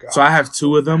 boy, here we go. So I have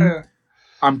two of them.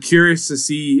 I'm curious to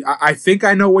see. I think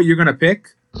I know what you're going to pick.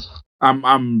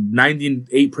 I'm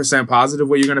 98% positive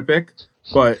what you're going to pick,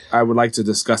 but I would like to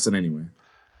discuss it anyway.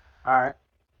 All right.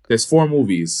 There's 4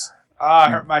 movies.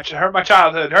 Hurt my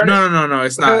childhood. No.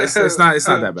 It's not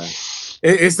that bad.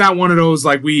 It's not one of those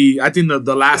like I think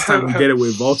the last time we did it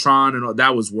with Voltron and all,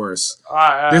 that was worse.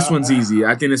 This one's easy.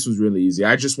 I think this one's really easy.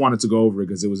 I just wanted to go over it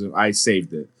because I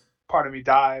saved it. Part of me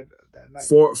died that night.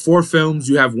 4 films.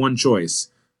 You have one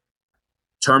choice.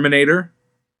 Terminator.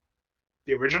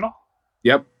 The original?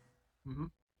 Yep. Mm-hmm.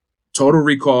 Total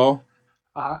Recall.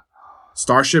 Uh-huh.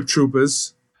 Starship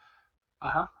Troopers.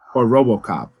 Uh-huh. Or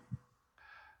RoboCop.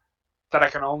 That I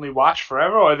can only watch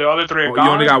forever, or the other 3 are gone?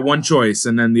 You only got one choice,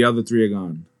 and then the other 3 are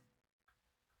gone.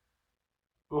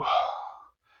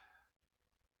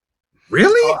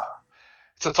 Really?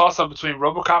 It's a toss-up between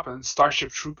RoboCop and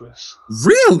Starship Troopers.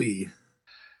 Really?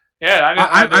 Yeah,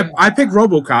 I picked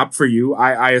RoboCop for you.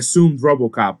 I assumed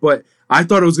RoboCop, but I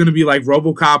thought it was going to be like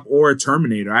RoboCop or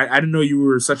Terminator. I didn't know you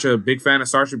were such a big fan of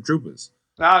Starship Troopers.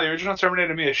 No, the original Terminator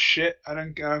to me is shit. I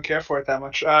don't care for it that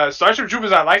much. Starship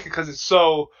Troopers, I like it because it's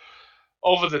so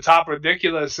over the top,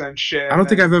 ridiculous and shit. I don't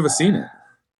think I've ever seen it.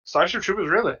 Starship Troopers,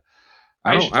 really?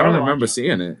 I don't remember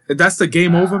seeing it. That's the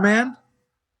Game Over Man?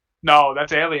 No,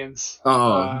 that's Aliens.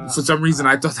 Oh, for some reason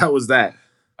I thought that was that.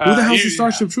 Who the hell's the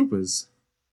Starship Troopers?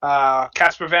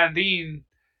 Casper Van Dien,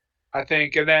 I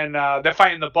think, and then they're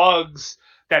fighting the bugs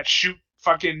that shoot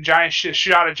fucking giant shit,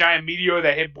 shoot out a giant meteor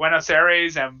that hit Buenos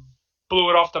Aires and blew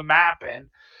it off the map,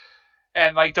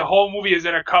 and like the whole movie is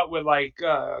intercut with like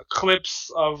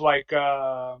clips of like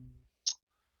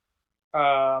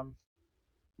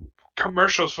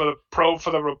commercials for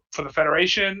the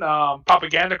Federation,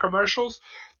 propaganda commercials.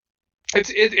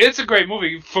 It's a great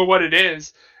movie for what it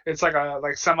is. It's like a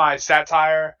semi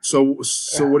satire. So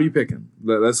what are you picking?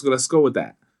 Let's go with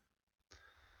that.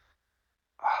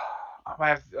 I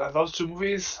might have those 2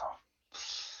 movies.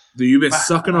 Dude, you've been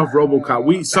sucking off RoboCop.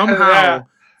 We somehow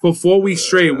for 4 weeks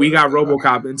straight we got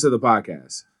RoboCop into the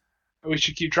podcast. We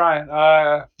should keep trying.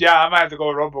 Yeah, I might have to go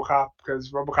with RoboCop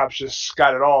because RoboCop's just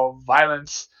got it all: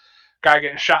 violence, guy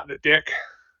getting shot in the dick.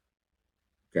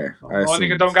 Okay, the only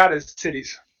thing it don't got is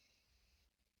titties.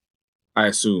 I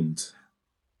assumed.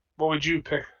 What would you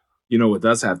pick? You know what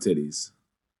does have titties?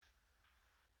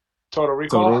 Total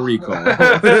Recall. Total Recall.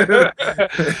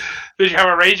 Did you have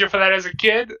a rager for that as a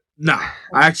kid? No,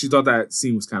 I actually thought that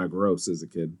scene was kind of gross as a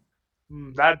kid.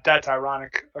 That's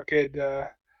ironic. A kid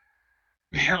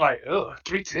being like, "Oh,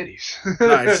 3 titties." No,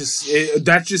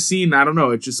 that just scene. I don't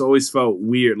know. It just always felt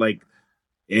weird, like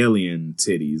alien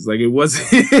titties. Like it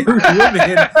wasn't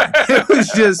women. It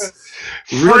was just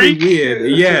really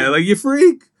weird. Yeah, like you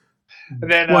freak. And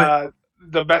then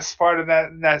the best part of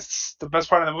that's the best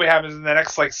part of the movie happens in the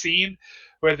next scene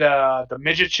with the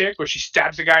midget chick where she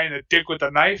stabs the guy in the dick with a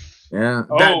knife. Yeah,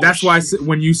 that's why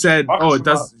when you said, it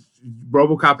does,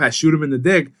 RoboCop has shoot him in the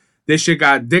dick. This shit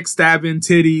got dick stabbing,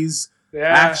 titties,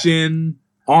 action,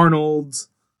 Arnold.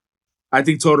 I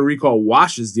think Total Recall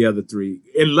washes the other 3,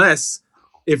 unless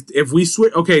if we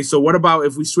switch. Okay, so what about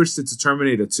if we switched it to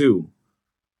Terminator 2?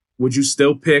 Would you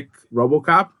still pick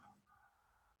RoboCop?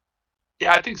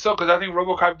 Yeah, I think so, because I think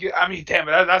RoboCop... damn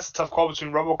it, that's a tough call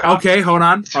between RoboCop... Okay, hold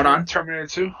on. Terminator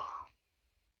 2.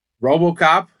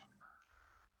 RoboCop,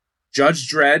 Judge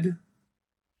Dredd,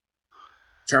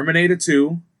 Terminator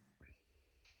 2,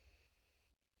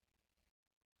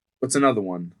 What's another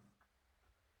one?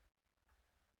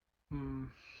 Hmm.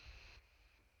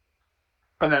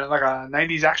 And then like a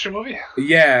 '90s action movie.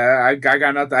 Yeah, I got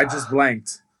nothing. I just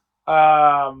blanked.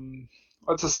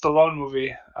 What's a Stallone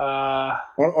movie? Or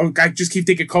I just keep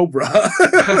thinking Cobra.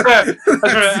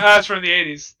 That's from the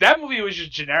 '80s. That movie was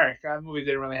just generic. That movie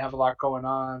didn't really have a lot going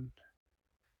on.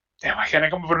 Damn, I can't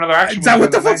come up with another action movie.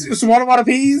 What the fuck's Small Amount of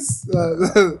Peas?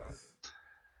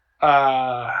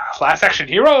 Last Action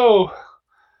Hero.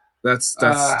 That's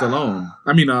Stallone.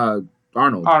 I mean,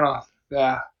 Arnold. Arnold.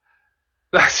 Yeah.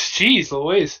 That's jeez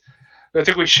Louise. I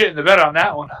think we shit in the bed on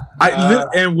that one.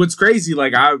 And what's crazy,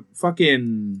 like I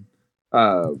fucking,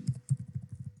 I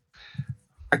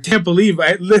can't believe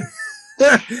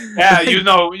yeah, you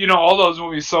know all those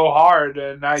movies so hard,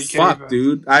 and now you can't. Fuck,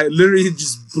 dude! I literally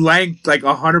just blanked like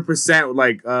 100%.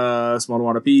 Like Small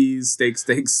Amount of Peas,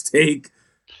 Steak.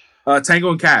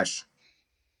 Tango and Cash.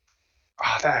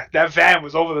 Oh, that van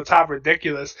was over the top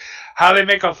ridiculous. How they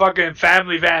make a fucking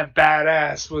family van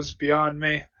badass was beyond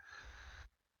me.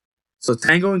 So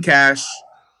Tango and Cash,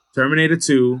 Terminator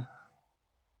 2,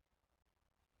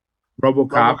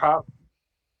 RoboCop,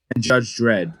 and Judge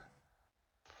Dredd.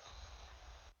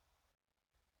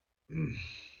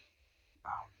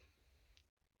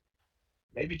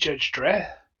 Maybe Judge Dredd.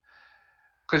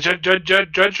 Because Judge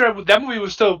Dredd, that movie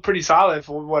was still pretty solid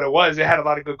for what it was. It had a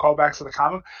lot of good callbacks to the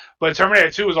comic. But Terminator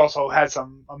 2 was also had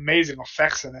some amazing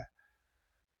effects in it.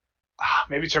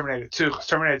 Maybe Terminator 2. Because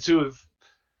Terminator 2, you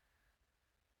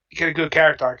get a good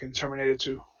character arc in Terminator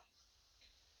 2.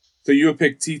 So you would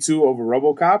pick T2 over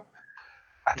RoboCop?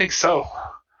 I think so.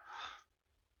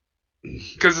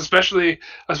 Because especially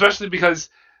because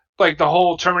like the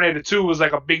whole Terminator 2 was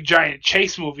like a big giant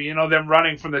chase movie, you know, them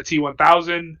running from the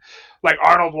T-1000, like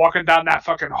Arnold walking down that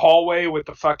fucking hallway with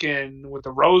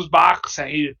the rose box,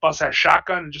 and he busts that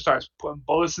shotgun and just starts putting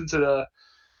bullets into the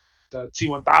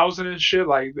T-1000 and shit.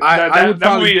 Like that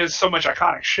movie is so much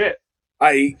iconic shit.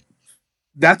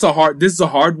 This is a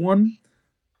hard one,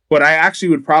 but I actually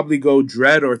would probably go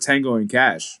Dredd or Tango and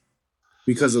Cash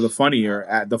because of the funny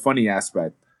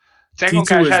aspect. Tango and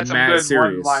Cash had some good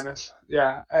one-liners.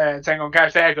 Yeah, and Tango and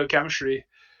Cash, they had good chemistry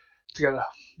together.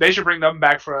 They should bring them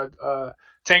back for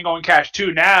Tango and Cash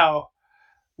 2 now.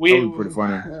 That would be pretty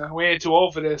funny. We ain't too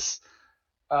old for this.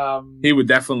 He would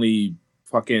definitely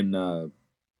fucking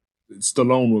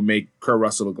Stallone would make Kurt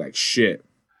Russell look like shit.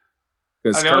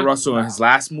 Because Kurt Russell in his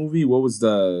last movie, what was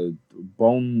the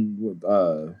Boneyard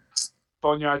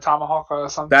Tomahawk or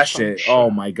something? That shit. Oh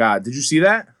my god. Did you see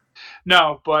that?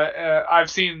 No, but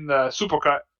I've seen the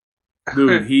supercut.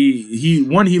 Dude, he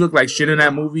looked like shit in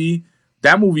that movie.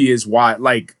 That movie is wild.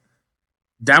 Like,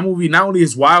 that movie not only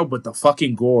is wild, but the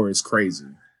fucking gore is crazy.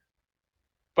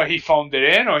 But he phoned it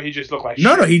in, or he just looked like shit?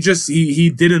 No, he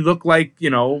didn't look like,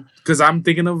 because I'm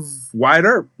thinking of Wyatt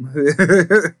Earp.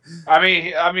 I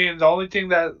mean, the only thing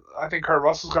that I think Kurt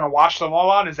Russell's gonna watch them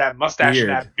all on is that mustache and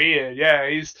that beard. Yeah,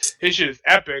 his shit is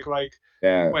epic. Like,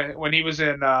 yeah. When he was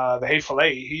in the Hateful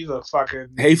Eight, he looks fucking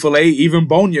Hateful Eight, even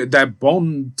Bone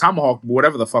Tomahawk,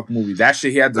 whatever the fuck movie. That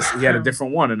shit he had a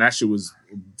different one, and that shit was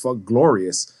fuck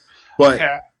glorious. But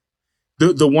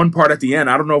the one part at the end,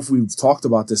 I don't know if we've talked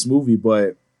about this movie,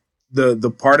 but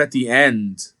the part at the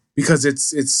end, because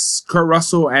it's Kurt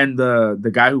Russell and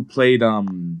the guy who played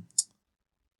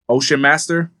Ocean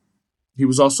Master. He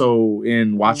was also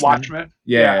in Watchmen.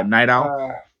 Yeah, Night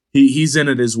Owl. He's in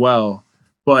it as well.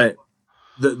 But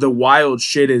the wild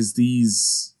shit is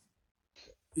these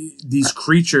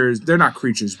creatures. They're not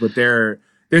creatures, but they're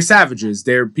savages.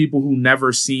 They're people who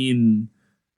never seen,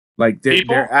 like,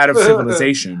 they're out of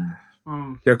civilization.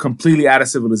 They're completely out of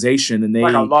civilization, and they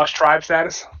like a lost tribe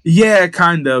status. Yeah,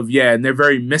 kind of. Yeah, and they're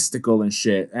very mystical and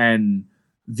shit. And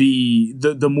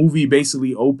the movie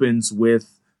basically opens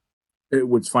with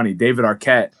what's funny. David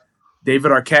Arquette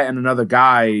and another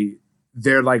guy.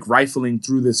 They're like rifling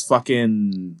through this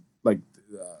fucking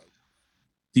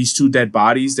these two dead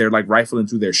bodies. They're like rifling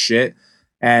through their shit,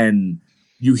 and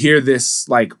you hear this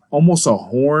like almost a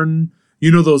horn.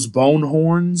 You know those bone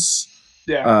horns.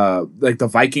 Yeah. Like the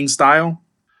Viking style.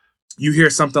 You hear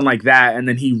something like that, and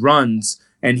then he runs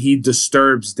and he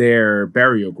disturbs their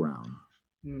burial ground.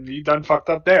 He done fucked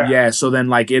up there. Yeah, so then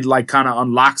like it like kind of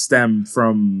unlocks them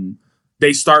from.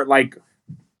 They start like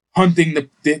hunting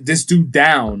this dude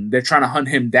down. They're trying to hunt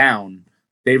him down,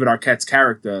 David Arquette's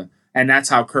character, and that's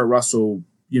how Kurt Russell,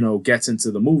 gets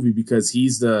into the movie, because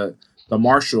he's the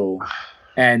marshal,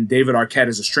 and David Arquette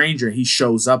is a stranger. He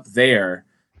shows up there.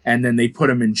 And then they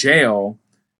put him in jail,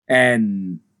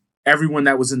 and everyone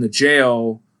that was in the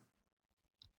jail,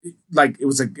 like it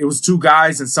was two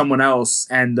guys and someone else,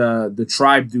 and the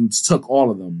tribe dudes took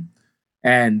all of them.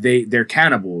 and they're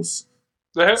cannibals.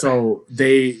 So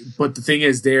but the thing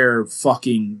is, they're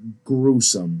fucking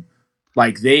gruesome.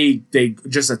 Like they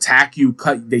just attack you,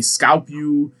 they scalp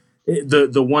you.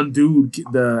 The one dude,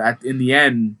 in the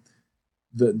end,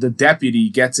 the deputy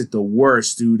gets it the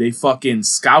worst, dude. They fucking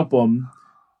scalp him.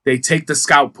 They take the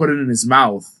scalp, put it in his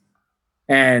mouth,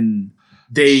 and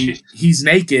he's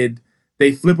naked.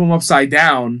 They flip him upside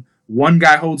down. One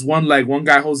guy holds one leg, one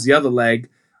guy holds the other leg,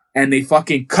 and they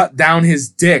fucking cut down his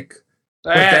dick.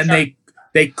 But then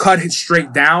they cut it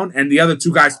straight down, and the other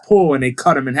two guys pull, and they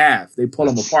cut him in half. They pull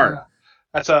him apart.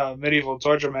 That's a medieval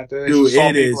torture method. Dude,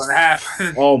 it is. In half.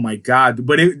 Oh my god!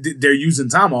 But they're using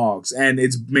tomahawks, and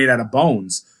it's made out of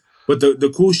bones. But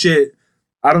the cool shit,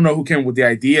 I don't know who came up with the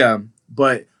idea,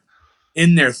 but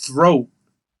in their throat,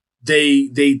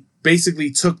 they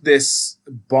basically took this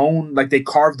bone, like they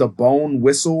carved a bone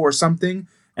whistle or something,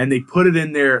 and they put it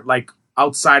in their, like,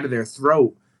 outside of their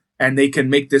throat, and they can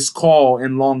make this call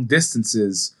in long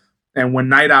distances. And when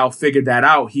Night Owl figured that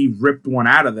out, he ripped one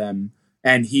out of them,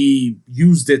 and he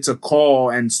used it to call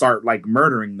and start, like,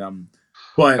 murdering them.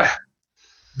 But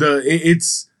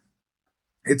it's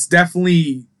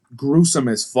definitely gruesome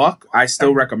as fuck. I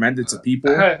still recommend it to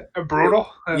people. Brutal.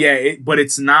 Yeah, but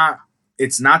it's not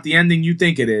the ending you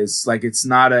think it is. Like, it's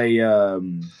not a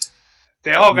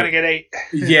they're all gonna get ate.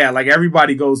 Yeah, like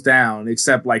everybody goes down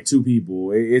except like two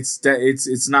people.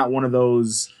 It's not one of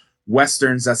those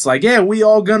westerns that's like, yeah, we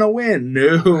all gonna win.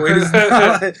 No, it's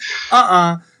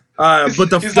not. But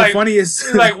the funniest,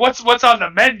 he's like, what's on the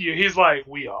menu? He's like,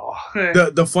 we all.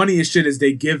 the funniest shit is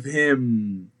they give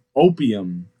him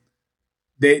opium.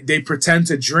 They pretend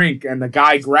to drink, and the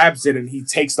guy grabs it, and he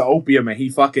takes the opium, and he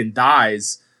fucking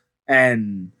dies.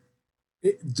 And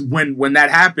when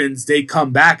that happens, they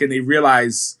come back and they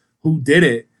realize who did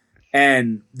it,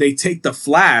 and they take the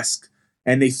flask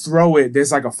and they throw it.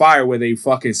 There's like a fire where they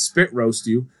fucking spit roast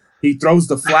you. He throws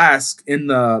the flask in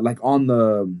the, like, on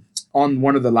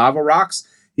one of the lava rocks.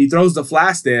 He throws the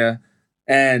flask there,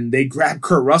 and they grab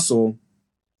Kurt Russell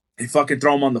and fucking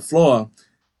throw him on the floor,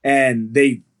 and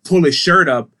they pull his shirt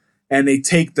up, and they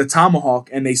take the tomahawk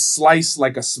and they slice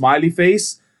like a smiley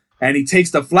face. And he takes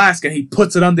the flask and he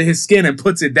puts it under his skin and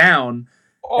puts it down.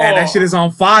 Oh. And that shit is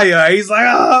on fire. He's like,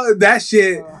 oh, that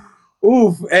shit.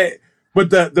 Oof. But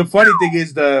the funny thing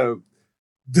is the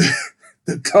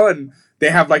gun, they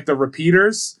have like the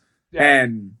repeaters. Yeah.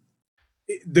 And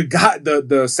the guy,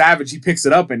 the savage, he picks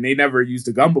it up, and they never used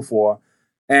the gun before.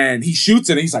 And he shoots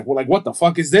it, and he's like, well, like, what the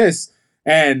fuck is this?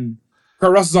 And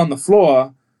Kurt Russell's on the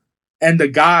floor. And the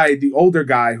guy, the older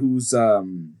guy who's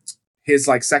his,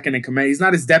 like, second in command, he's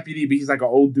not his deputy, but he's like an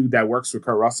old dude that works for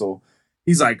Kurt Russell.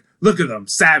 He's like, look at them,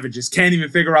 savages, can't even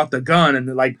figure out the gun.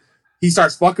 And like, he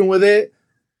starts fucking with it.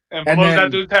 And blows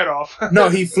that dude's head off. No,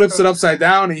 he flips it upside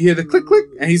down, and you hear the click, click,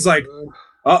 and he's like,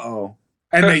 uh-oh.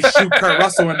 And they shoot Kurt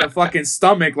Russell in the fucking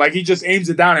stomach. Like, he just aims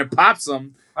it down and pops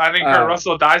him. I think Kurt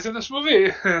Russell dies in this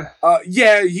movie.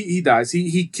 Yeah, he dies. I think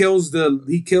he kills the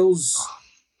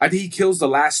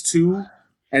last two,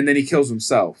 and then he kills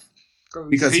himself.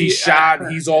 Because he's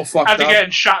all fucked up. After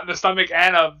getting shot in the stomach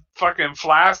and a fucking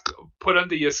flask put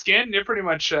under your skin, you're pretty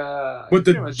much But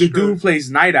the dude who plays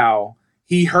Night Owl,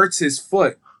 he hurts his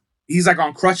foot. He's like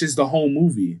on crutches the whole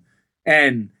movie.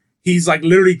 And he's like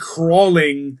literally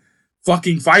crawling,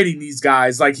 fucking fighting these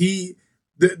guys. Like the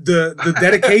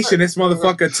dedication this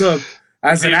motherfucker took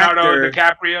as an actor,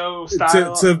 DiCaprio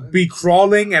style, to be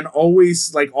crawling and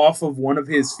always like off of one of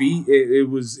his feet, it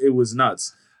was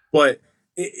nuts. But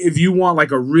if you want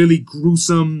like a really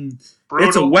gruesome, brutal.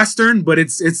 It's a Western, but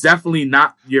it's definitely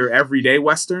not your everyday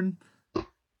Western.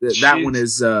 That one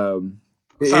is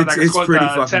it's pretty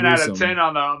fucking 10 out gruesome. of 10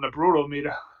 on the brutal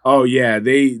meter. Oh yeah,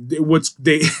 they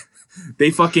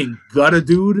fucking gut a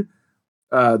dude,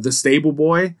 the stable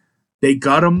boy. They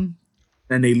gut him,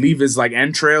 and they leave his like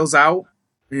entrails out.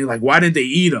 And you're like, why didn't they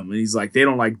eat him? And he's like, they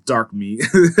don't like dark meat.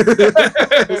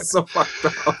 It's so fucked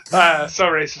up. So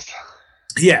racist.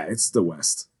 Yeah, it's the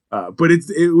West. But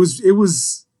it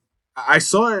was. I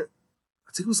saw it.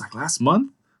 I think it was like last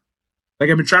month. Like,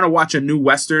 I've been trying to watch a new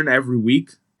Western every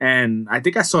week, and I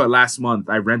think I saw it last month.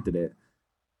 I rented it.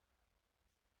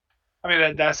 I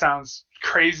mean, that sounds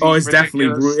crazy. Oh, it's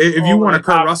ridiculous. Definitely. If you want a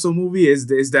Kurt Russell movie,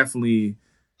 it's definitely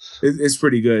it's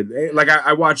pretty good. Like,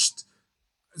 I watched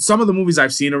some of the movies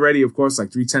I've seen already. Of course, like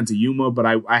 3:10 to Yuma, but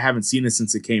I haven't seen it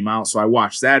since it came out, so I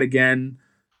watched that again.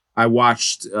 I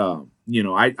watched.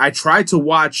 I tried to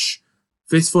watch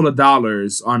Fistful of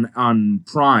Dollars on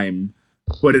Prime,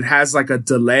 but it has like a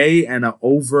delay and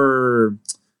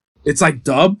it's like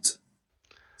dubbed.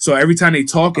 So every time they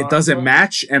talk, it doesn't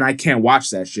match, and I can't watch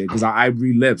that shit because I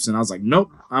read lips, and I was like,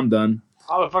 nope, I'm done.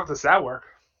 How the fuck does that work?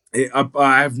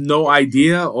 I have no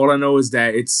idea. All I know is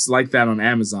that it's like that on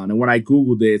Amazon, and when I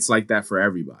googled it, it's like that for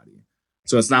everybody.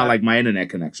 So it's not like my internet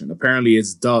connection. Apparently,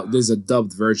 there's a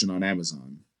dubbed version on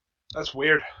Amazon. That's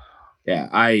weird. Yeah,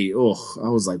 I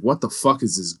was like, what the fuck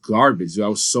is this garbage? I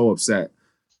was so upset.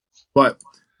 But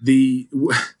the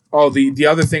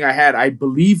other thing I had, I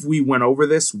believe we went over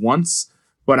this once,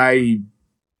 but I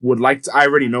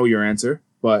already know your answer,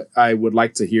 but I would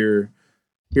like to hear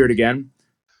it again.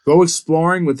 Go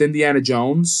exploring with Indiana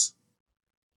Jones.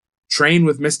 Train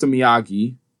with Mr.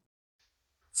 Miyagi.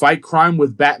 Fight crime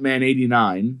with Batman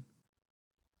 89.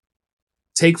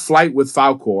 Take flight with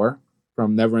Falcor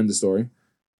from Neverending Story.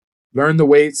 Learn the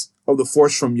ways of the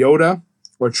Force from Yoda,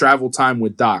 or travel time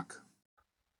with Doc.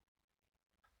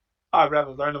 I'd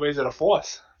rather learn the ways of the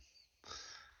Force.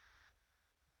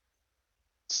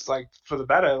 It's like for the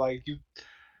better. Like you.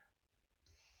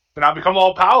 Then I'll become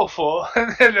all powerful,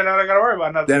 and then I don't gotta worry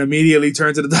about nothing. Then immediately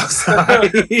turn to the dark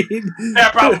side.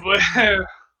 Yeah, probably.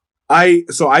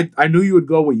 I knew you would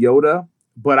go with Yoda,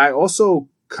 but I also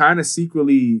kind of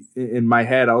secretly in my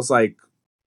head I was like,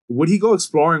 would he go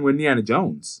exploring with Indiana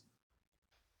Jones?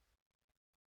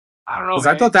 I don't know. Because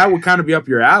I thought that would kind of be up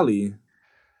your alley.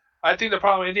 I think the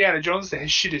problem with Indiana Jones is that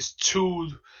his shit is too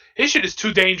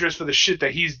dangerous for the shit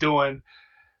that he's doing.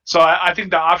 So I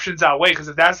think the options outweigh. Because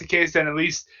if that's the case, then at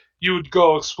least you would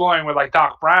go exploring with like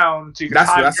Doc Brown, so you can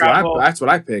time travel. That's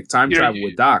what I picked. Time travel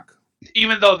with Doc.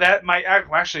 Even though that might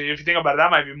actually, if you think about it,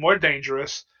 that might be more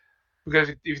dangerous because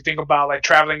if you think about like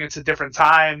traveling into different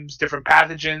times, different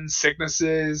pathogens,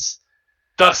 sicknesses,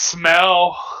 the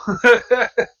smell.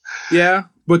 Yeah,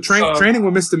 but training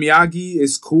with Mr. Miyagi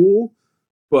is cool,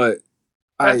 but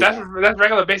that's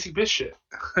regular basic bitch shit.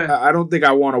 I don't think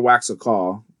I want to wax a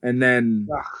car. And then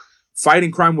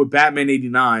fighting crime with Batman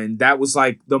 89, that was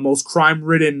like the most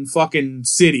crime-ridden fucking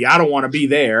city. I don't want to be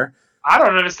there. I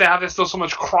don't understand how there's still so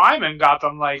much crime in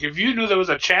Gotham. Like, if you knew there was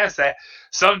a chance that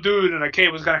some dude in a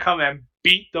cave was going to come and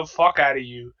beat the fuck out of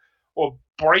you or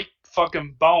break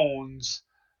fucking bones,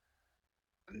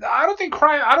 I don't think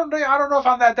crime. I don't know if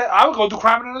I'm that. I would go do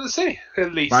crime in another city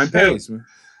at least. Crime pays, man.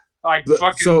 Like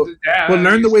fucking. So, but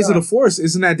learn the ways of the Force.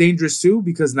 Isn't that dangerous too?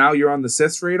 Because now you're on the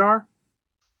Sith's radar.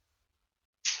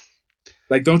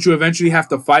 Like, don't you eventually have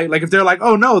to fight? Like, if they're like,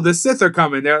 "Oh no, the Sith are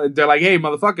coming," they're like, "Hey,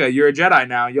 motherfucker, you're a Jedi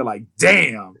now." You're like,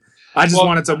 "Damn, I just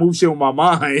wanted to move shit with my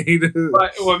mind."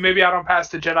 Well, maybe I don't pass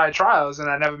the Jedi trials and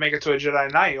I never make it to a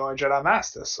Jedi Knight or a Jedi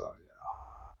Master. So,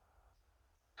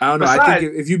 I don't know. Besides, I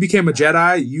think if you became a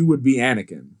Jedi, you would be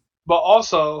Anakin. But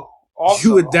also,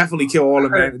 you would definitely kill all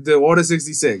of them. The Order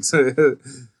 66.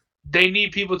 They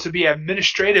need people to be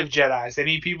administrative Jedis. They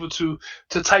need people to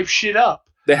type shit up.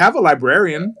 They have a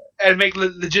librarian. And make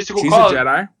logistical She's calls. She's a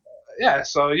Jedi. Yeah,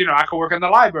 so, I could work in the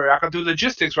library. I could do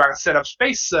logistics where I can set up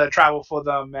space travel for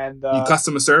them. And you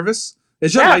customer service?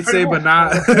 Is your lightsaber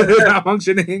not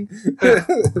functioning?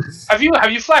 Have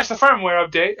you flashed the firmware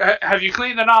update? Have you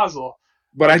cleaned the nozzle?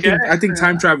 But okay. I think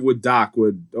time travel with Doc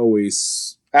would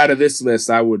always, out of this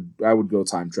list, I would go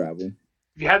time travel.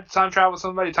 If you had to time travel with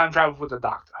somebody, time travel with the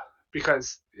Doctor.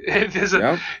 Because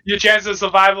your chance of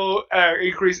survival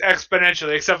increase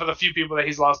exponentially, except for the few people that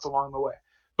he's lost along the way.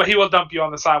 But he will dump you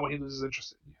on the side when he loses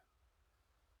interest in you.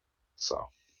 So,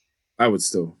 I would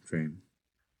still train.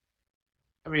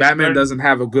 I mean, Batman doesn't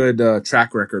have a good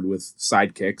track record with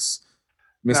sidekicks.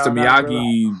 Mr.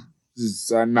 Miyagi,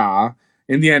 nah.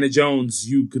 Indiana Jones,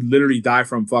 you could literally die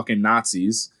from fucking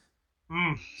Nazis.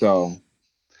 So,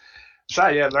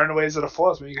 learn the ways of the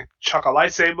Force. You can chuck a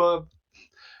lightsaber.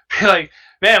 Be like,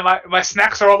 man, my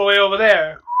snacks are all the way over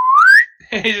there.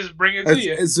 You just bring it to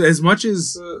you. As much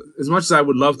as I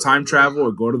would love time travel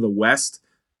or go to the West,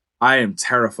 I am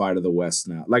terrified of the West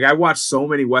now. Like, I watch so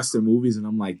many Western movies, and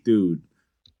I'm like, dude,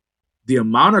 the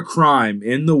amount of crime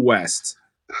in the West,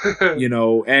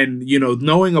 and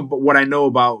knowing what I know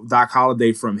about Doc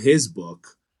Holliday from his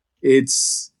book,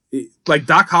 like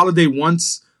Doc Holliday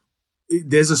once.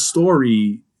 There's a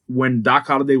story when Doc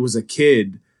Holliday was a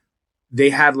kid. They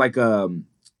had like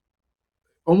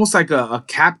almost like a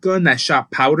cap gun that shot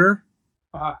powder.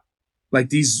 Like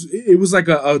it was like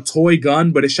a toy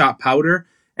gun, but it shot powder.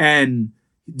 And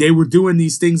they were doing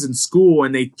these things in school,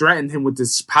 and they threatened him with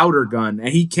this powder gun.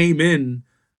 And he came in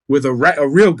with a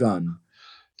real gun.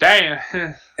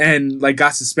 Damn. And like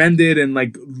got suspended and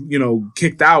like,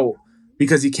 kicked out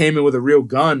because he came in with a real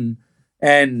gun.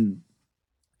 And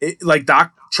like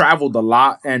Doc traveled a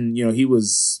lot, and, he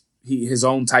was... his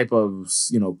own type of,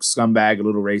 scumbag, a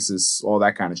little racist, all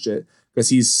that kind of shit, because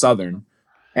he's Southern.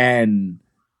 And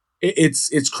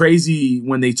it's crazy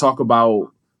when they talk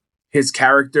about his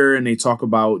character and they talk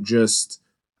about just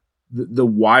the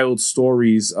wild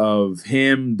stories of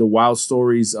him, the wild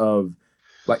stories of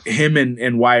like him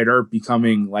and Wyatt Earp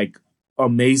becoming like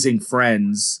amazing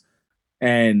friends,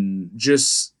 and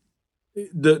just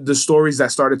the stories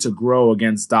that started to grow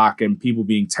against Doc and people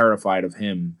being terrified of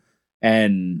him,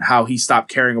 and how he stopped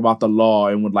caring about the law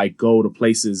and would like go to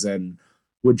places and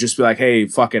would just be like, hey,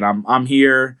 fuck it, I'm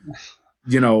here.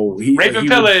 You know, rape and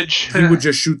pillage. He would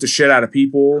just shoot the shit out of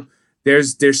people.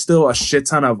 There's still a shit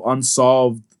ton of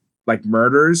unsolved like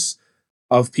murders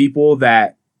of people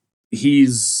that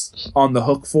he's on the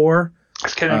hook for.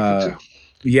 It's connected to.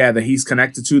 Yeah, that he's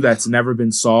connected to that's never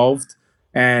been solved.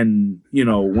 And, you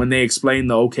know, when they explain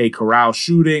the OK Corral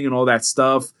shooting and all that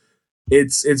stuff,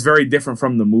 it's very different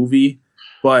from the movie.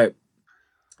 But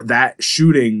that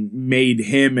shooting made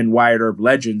him and Wyatt Earp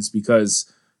legends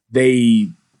because they,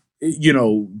 you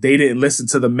know, they didn't listen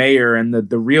to the mayor and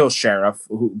the real sheriff,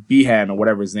 Behan or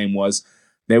whatever his name was.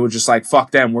 They were just like,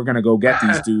 fuck them, we're going to go get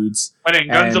these dudes. When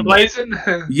guns are blazing?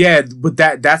 Yeah, but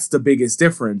that's the biggest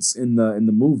difference in the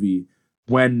movie.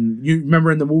 When you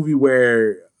remember in the movie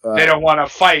where they don't want to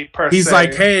fight per se. He's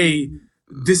like, hey,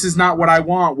 this is not what I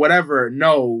want, whatever.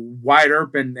 No, Wyatt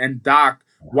Earp and Doc,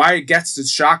 Wyatt gets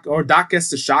the Doc gets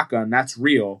the shotgun. That's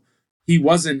real. He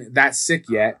wasn't that sick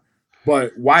yet,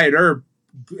 but Wyatt Earp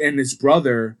and his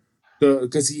brother,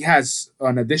 because he has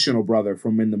an additional brother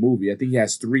from in the movie. I think he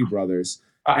has 3 brothers.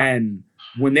 And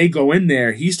when they go in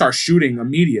there, he starts shooting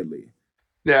immediately.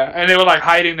 Yeah, and they were like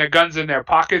hiding their guns in their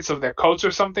pockets of their coats or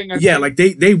something. Yeah, like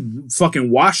they fucking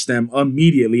washed them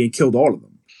immediately and killed all of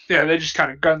them. Yeah, they just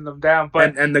kind of gunned them down.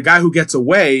 But and the guy who gets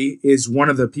away is one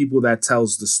of the people that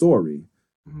tells the story.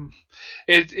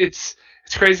 It's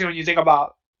crazy when you think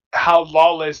about how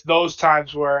lawless those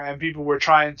times were, and people were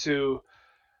trying to,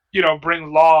 you know,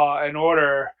 bring law and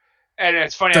order. And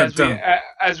it's funny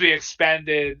as we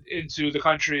expanded into the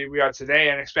country we are today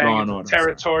and expanding into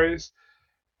territories.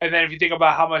 And then if you think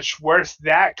about how much worse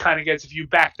that kind of gets, if you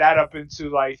back that up into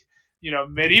like, you know,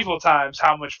 medieval times,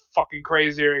 how much fucking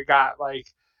crazier it got. Like,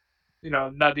 you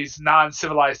know, not these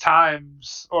non-civilized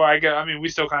times, or I mean, we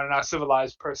still kind of not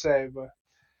civilized per se, but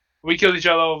we killed each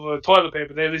other over toilet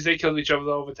paper. At least they killed each other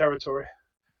over territory.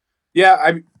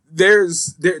 Yeah,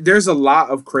 there's a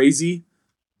lot of crazy,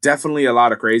 definitely a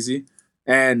lot of crazy,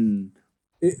 and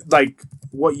like,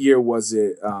 what year was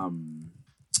it?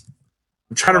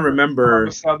 I'm trying to remember.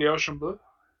 The Ocean Blue?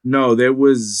 No, there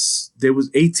was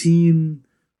 18.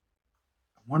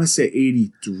 I want to say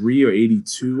 83 or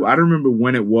 82. I don't remember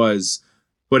when it was,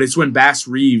 but it's when Bass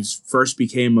Reeves first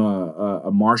became a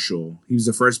marshal. He was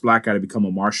the first black guy to become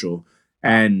a marshal,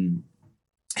 and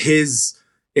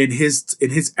in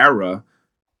his era,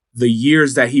 the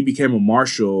years that he became a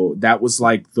marshal, that was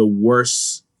like the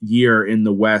worst year in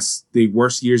the West. The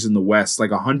worst years in the West,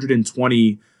 like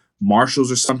 120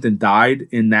 marshals or something died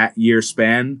in that year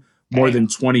span, more than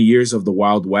 20 years of the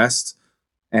Wild West.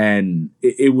 And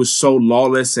it was so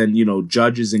lawless, and, you know,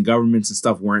 judges and governments and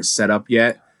stuff weren't set up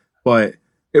yet, but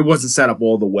it wasn't set up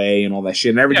all the way and all that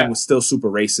shit. And everything was still super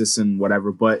racist and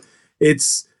whatever, but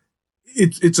it's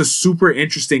a super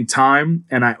interesting time.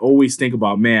 And I always think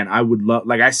about, man, I would love,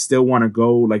 like, I still want to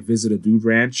go like visit a dude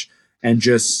ranch and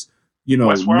just, you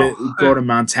know, go to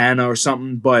Montana or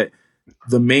something. But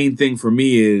the main thing for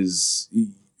me is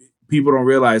people don't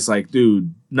realize, like,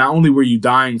 dude, not only were you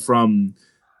dying from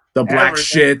the black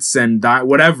shits and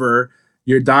whatever,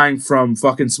 you're dying from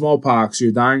fucking smallpox,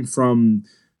 you're dying from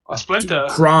a splinter,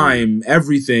 crime,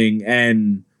 everything,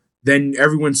 and then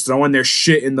everyone's throwing their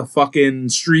shit in the fucking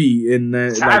street.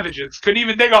 And savages couldn't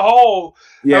even dig a hole.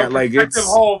 Yeah, like it's a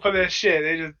hole for their shit.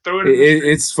 They just threw it.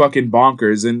 It's fucking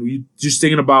bonkers, and you just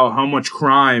thinking about how much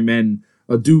crime, and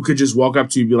a dude could just walk up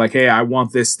to you and be like, hey, I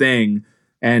want this thing,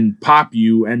 and pop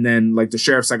you. And then like the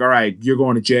sheriff's like, all right, you're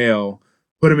going to jail,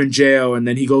 put him in jail. And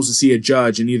then he goes to see a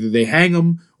judge, and either they hang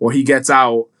him or he gets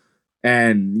out.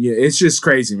 And yeah, it's just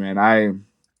crazy, man. I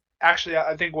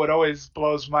think what always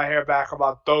blows my hair back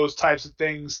about those types of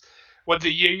things, what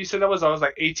the year you said that was? I was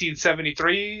like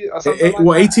 1873 or something.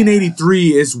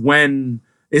 1883 is when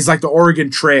is like the Oregon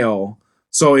Trail.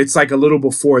 So it's like a little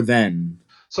before then.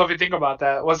 So if you think about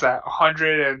that, what's that,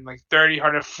 130,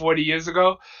 140 years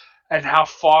ago? And how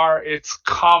far it's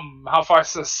come, how far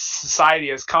society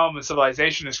has come and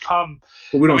civilization has come.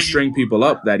 But we don't string people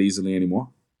up that easily anymore.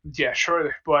 Yeah,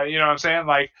 sure. But you know what I'm saying?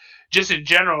 Like, just in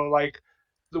general, like,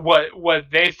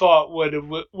 what they thought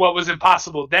what was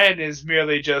impossible then is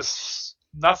merely just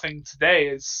nothing today.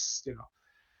 It's, you know,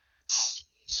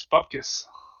 it's bupkis.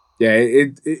 Yeah,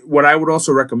 what I would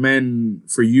also recommend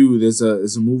for you, there's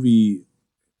a movie,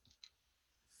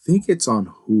 I think it's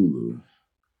on Hulu.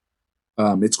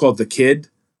 It's called The Kid.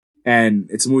 and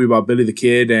it's a movie about Billy the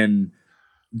Kid and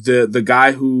the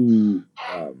guy who,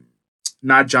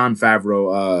 not John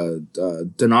Favreau,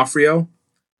 D'Onofrio.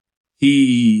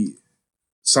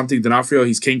 D'Onofrio.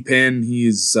 He's Kingpin.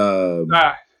 He's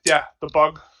yeah, the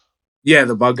bug. Yeah,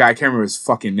 the bug guy. I can't remember his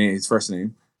fucking name, his first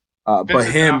name. But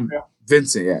him, D'Onofrio.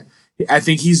 Vincent. Yeah, I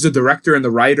think he's the director and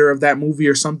the writer of that movie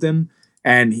or something.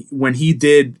 And when he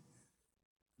did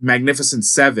Magnificent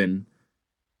Seven,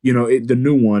 the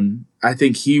new one, I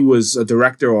think he was a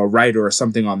director or a writer or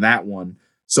something on that one.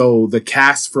 So the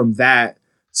cast from that,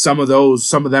 some of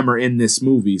them are in this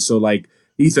movie. So like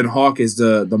Ethan Hawke is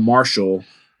the marshal,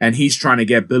 and he's trying to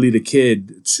get Billy the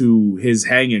Kid to his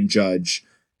hanging judge,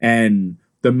 and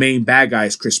the main bad guy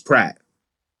is Chris Pratt,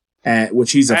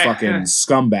 which he's a fucking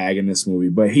scumbag in this movie.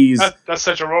 But that's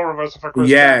such a role reversal for Chris.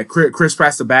 Yeah, Chris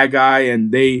Pratt's the bad guy,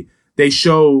 and they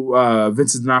show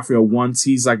Vincent D'Onofrio once.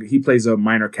 He plays a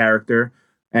minor character,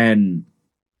 and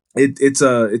it's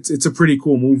a pretty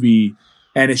cool movie,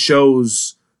 and it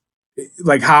shows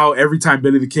like how every time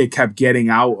Billy the Kid kept getting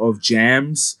out of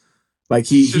jams, like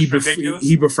he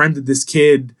befriended this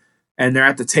kid, and they're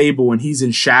at the table, and he's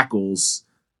in shackles,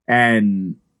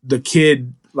 and the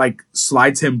kid like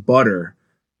slides him butter,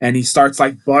 and he starts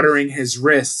like buttering his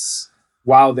wrists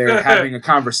while they're having a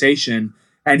conversation,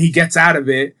 and he gets out of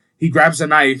it. He grabs a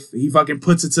knife, he fucking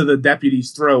puts it to the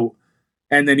deputy's throat,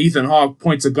 and then Ethan Hawke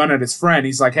points a gun at his friend.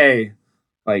 He's like, "Hey,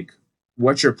 like,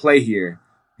 what's your play here?"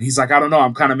 He's like, "I don't know.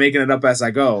 I'm kind of making it up as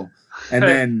I go." And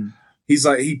then he's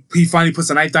like, he finally puts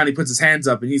the knife down. He puts his hands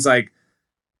up, and he's like,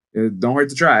 "Don't hurt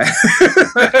to try."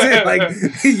 Like,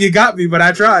 you got me, but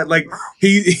I tried. Like,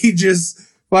 he just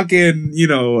fucking,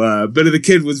 Billy the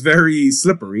Kid was very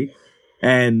slippery,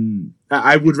 and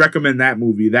I would recommend that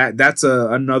movie. That's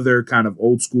another kind of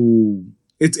old school.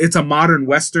 It's a modern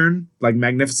Western, like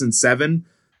Magnificent Seven,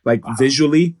 like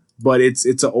visually, but it's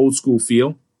an old school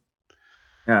feel.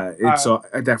 So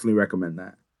I definitely recommend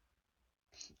that.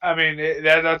 I mean,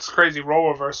 that's crazy role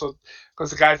reversal,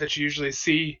 because the guys that you usually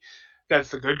see,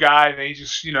 that's the good guy, and he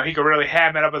just, he could really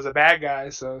ham it up as a bad guy.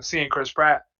 So seeing Chris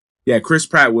Pratt. Yeah, Chris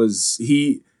Pratt was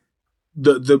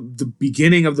the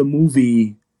beginning of the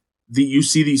movie. You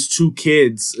see these two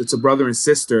kids, it's a brother and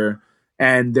sister,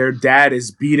 and their dad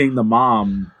is beating the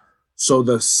mom. So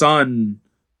the son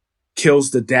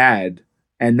kills the dad,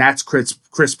 and that's Chris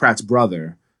Pratt's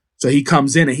brother. So he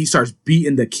comes in and he starts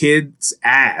beating the kid's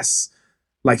ass.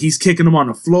 Like, he's kicking him on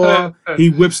the floor.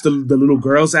 He whips the little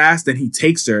girl's ass. Then he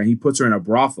takes her and he puts her in a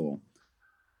brothel.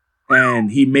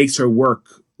 And he makes her work,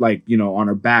 like, on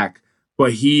her back.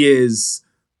 But he's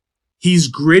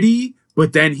gritty,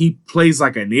 but then he plays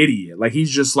like an idiot. Like, he's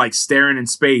just like staring in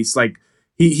space. Like,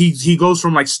 he goes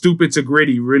from like stupid to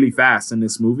gritty really fast in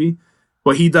this movie.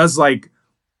 But he does like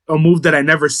a move that I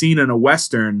never seen in a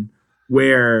Western,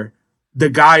 where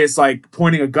the guy is like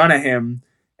pointing a gun at him,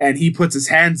 and he puts his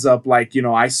hands up like,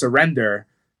 I surrender.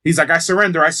 He's like, I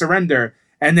surrender.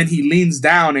 And then he leans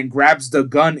down and grabs the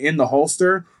gun in the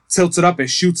holster, tilts it up, and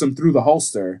shoots him through the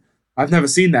holster. I've never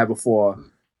seen that before.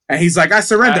 And he's like, I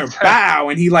surrender, bow.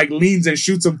 And he like leans and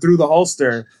shoots him through the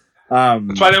holster.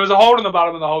 That's why there was a hole in the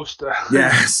bottom of the holster.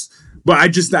 Yes. But I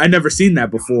never seen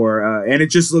that before. And it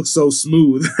just looks so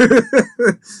smooth.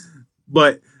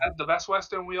 But the best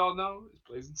Western we all know is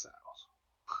Blazing Saddles.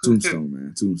 Tombstone,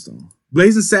 man. Tombstone.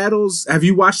 Blazing Saddles, have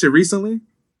you watched it recently?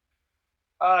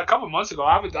 A couple months ago.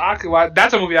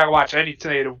 That's a movie I can watch any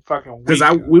day to fucking week.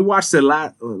 Because we watched it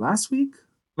last week?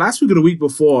 Last week or the week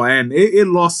before, and it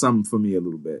lost something for me a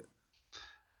little bit.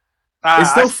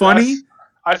 It's still funny.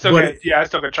 I still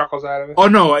get chuckles out of it. Oh,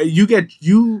 no. I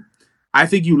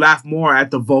think you laugh more at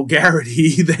the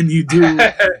vulgarity than you do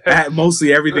at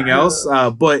mostly everything else.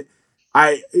 But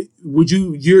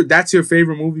that's your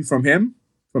favorite movie from him?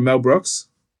 From Mel Brooks?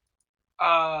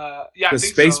 Yeah, I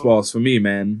think Spaceballs for me,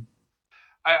 man.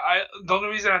 The only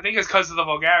reason I think is because of the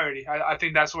vulgarity. I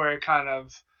think that's where it kind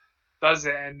of does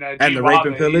it. And the rape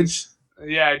and pillage?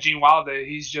 Yeah, Gene Wilder,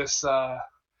 he's just... no,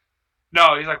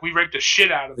 he's like, we raped the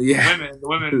shit out of the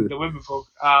women folk.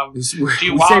 We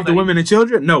saved the women and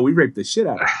children? No, we raped the shit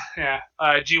out of them.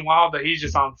 Yeah. Gene Wilder, he's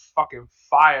just on fucking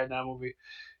fire in that movie.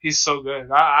 He's so good.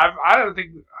 I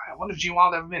wonder if Gene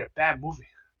Wilder ever made a bad movie.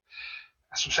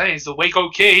 That's what I'm saying. He's the Waco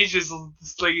Kid. He's just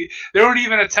like, they don't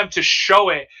even attempt to show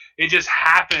it. It just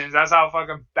happens. That's how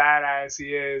fucking badass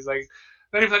he is. Like,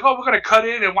 then he's like, oh, we're gonna cut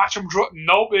in and watch him draw.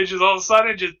 Nope, it's just all of a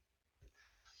sudden just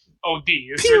OD.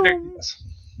 It's ridiculous.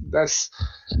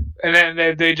 And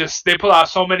then they pull out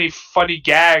so many funny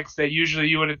gags that usually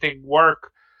you wouldn't think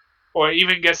work, or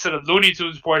even gets to the Looney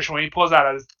Tunes portion when he pulls out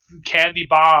a candy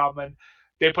bomb and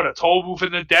they put a toll booth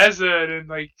in the desert and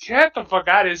like get the fuck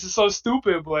out of here. This is so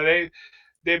stupid, but they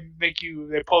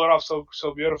pull it off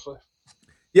so beautifully.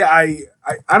 Yeah,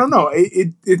 I don't know.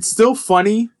 It's still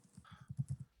funny.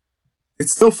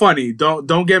 It's still funny.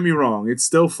 Don't get me wrong. It's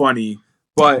still funny,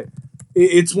 but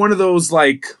it's one of those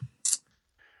like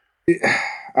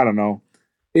I don't know.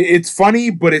 It's funny,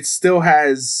 but it still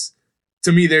has,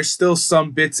 to me, there's still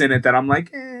some bits in it that I'm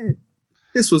like,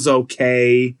 this was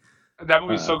okay. That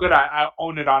movie's so good, I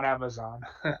own it on Amazon.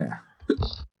 Yeah.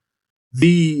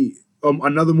 The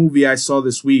another movie I saw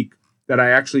this week that I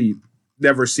actually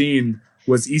never seen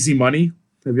was Easy Money.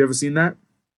 Have you ever seen that?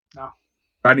 No.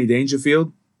 Rodney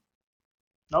Dangerfield?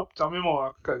 Nope, tell me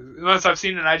more. Because unless I've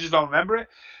seen it and I just don't remember it.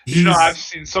 I've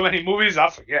seen so many movies, I'll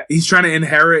forget. He's trying to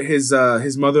inherit his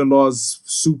mother-in-law's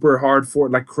super hard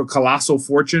colossal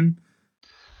fortune.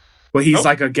 But he's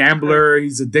like a gambler.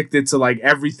 He's addicted to like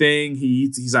everything.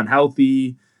 He's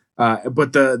unhealthy.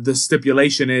 But the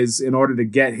stipulation is, in order to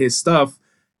get his stuff,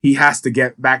 he has to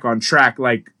get back on track,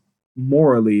 like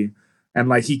morally. And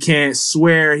like he can't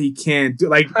swear, he can't do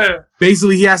like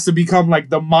basically he has to become like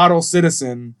the model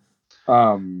citizen.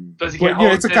 Does he get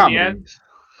hosed it's a comedy. In the end?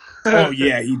 Oh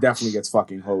yeah, he definitely gets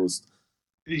fucking hosed.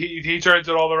 He turns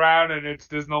it all around and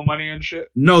there's no money and shit.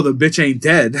 No, the bitch ain't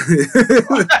dead.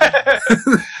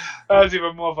 That's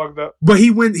even more fucked up. But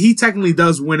he technically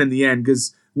does win in the end,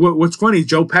 because what's funny,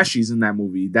 Joe Pesci's in that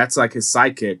movie. That's like his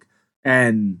sidekick,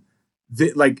 and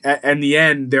in the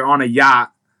end they're on a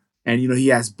yacht, and he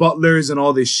has butlers and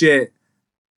all this shit,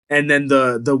 and then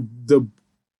the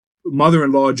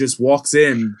mother-in-law just walks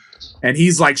in, and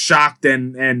he's like shocked,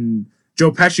 and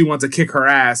Joe Pesci wants to kick her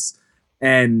ass,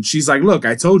 and she's like, "Look,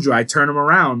 I told you, I turn him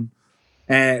around."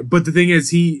 But the thing is,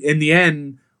 he in the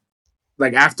end,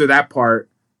 like after that part,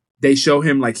 they show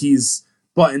him like he's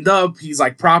buttoned up, he's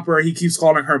like proper. He keeps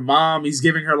calling her mom. He's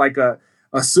giving her like a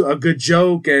good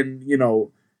joke, and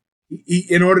he,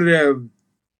 in order to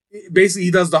basically,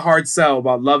 he does the hard sell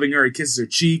about loving her. He kisses her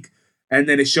cheek, and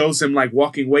then it shows him like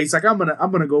walking away. He's like, I'm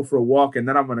gonna go for a walk, and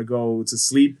then I'm gonna go to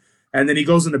sleep. And then he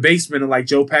goes in the basement, and like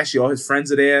Joe Pesci, all his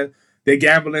friends are there. They're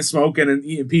gambling, smoking, and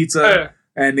eating pizza.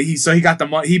 And he got the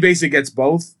money. He basically gets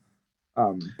both.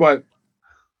 But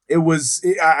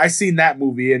I seen that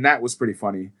movie, and that was pretty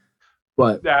funny.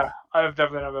 But yeah, I've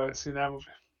definitely never seen that movie.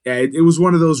 Yeah, it was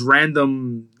one of those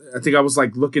random. I think I was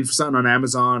like looking for something on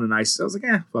Amazon, and I was like,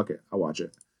 fuck it, I'll watch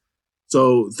it.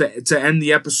 So to end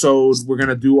the episode, we're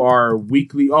gonna do our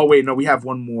weekly. Oh wait, no, we have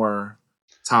one more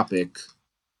topic.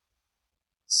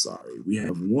 Sorry, we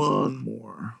have one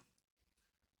more.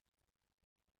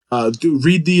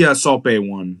 Read the Salt Bae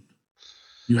one.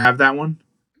 You have that one?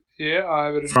 Yeah, I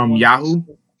have it from Yahoo.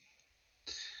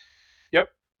 Yep.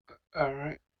 All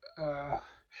right.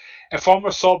 A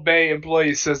former Salt Bae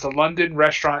employee says the London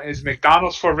restaurant is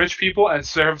McDonald's for rich people and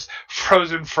serves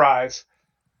frozen fries.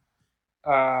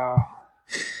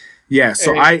 Yeah,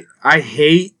 so I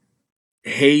hate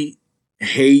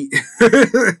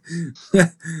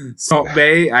Salt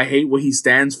Bae. I hate what he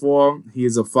stands for. He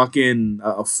is a fucking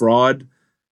a fraud,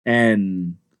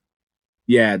 and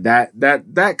yeah,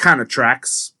 that kind of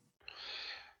tracks.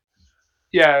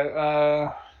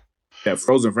 Yeah,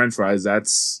 frozen French fries.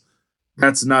 That's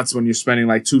nuts when you're spending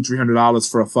like $200-$300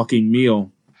 for a fucking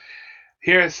meal.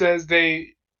 Here it says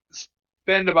they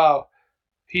spend about.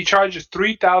 He charges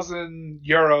 3,000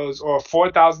 euros or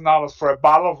 $4,000 for a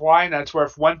bottle of wine that's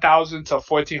worth $1,000 to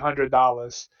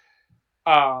 $1,400.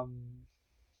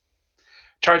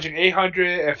 Charging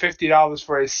 $850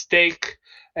 for a steak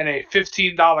and a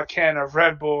 $15 can of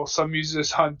Red Bull. Some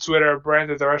users on Twitter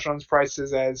branded the restaurant's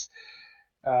prices as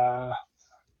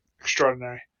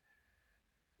extraordinary.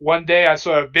 One day I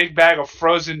saw a big bag of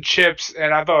frozen chips,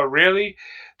 and I thought, really?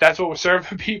 That's what we're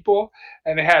serving people?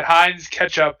 And they had Heinz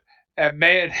ketchup and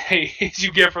mayonnaise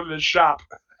you get from the shop.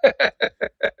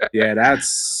 Yeah,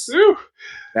 that's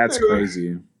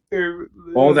crazy.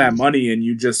 All that money, and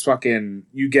you just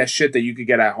you get shit that you could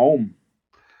get at home.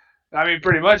 I mean,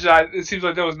 pretty much. It seems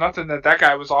like there was nothing that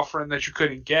guy was offering that you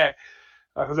couldn't get.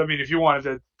 Because, I mean, if you wanted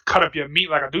to cut up your meat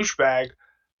like a douchebag,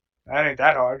 that ain't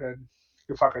that hard. And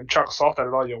you fucking chuck salt at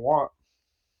it all you want.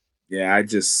 Yeah, I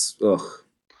just,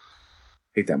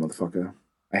 hate that motherfucker.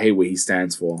 I hate what he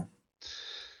stands for.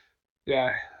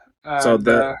 Yeah. So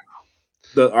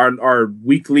our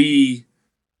weekly,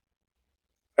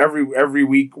 every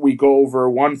week we go over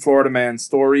one Florida man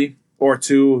story or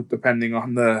two, depending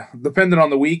on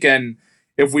the week. And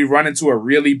if we run into a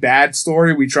really bad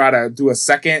story, we try to do a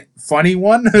second funny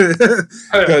one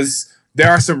because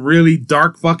there are some really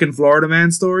dark fucking Florida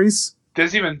man stories.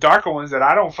 there's even darker ones that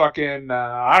I don't fucking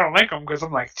I don't like them because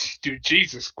I'm like, dude,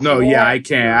 Jesus. No, yeah, I Christ.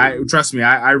 can't. Trust me.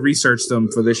 I researched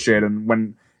them for this shit,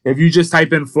 and if you just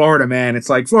type in Florida man, it's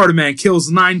like Florida man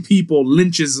kills 9 people,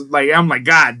 lynches. Like I'm like,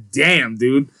 God damn,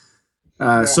 dude.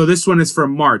 So this one is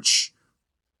from March.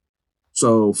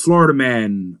 So Florida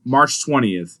man, March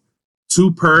 20th.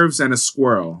 2 pervs and a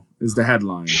squirrel is the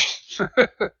headline.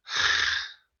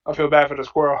 I feel bad for the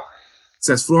squirrel. It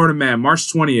says Florida man,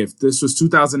 March 20th. This was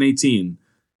 2018.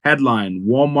 Headline,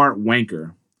 Walmart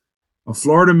wanker. A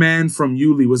Florida man from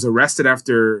Yulee was arrested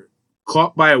after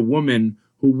caught by a woman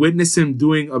who witnessed him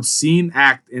doing obscene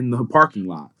act in the parking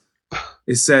lot.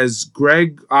 It says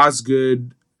Greg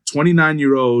Osgood,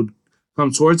 29-year-old,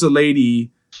 come towards a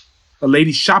lady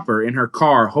shopper in her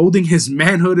car, holding his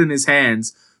manhood in his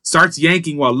hands, starts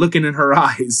yanking while looking in her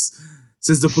eyes. It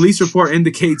says the police report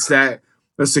indicates that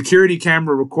a security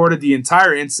camera recorded the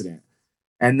entire incident.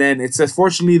 And then it says,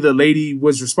 fortunately, the lady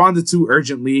was responded to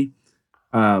urgently.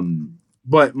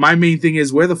 But my main thing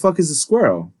is, where the fuck is the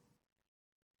squirrel?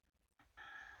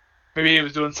 Maybe he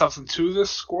was doing something to the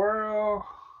squirrel.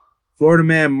 Florida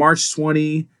man, March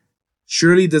 20.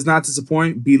 Surely does not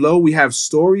disappoint. Below, we have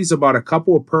stories about a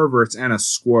couple of perverts and a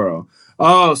squirrel.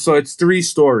 Oh, so it's 3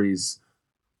 stories.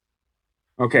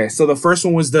 Okay, so the first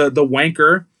one was the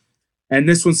wanker. And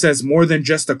this one says more than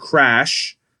just a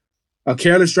crash. A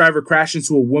careless driver crashed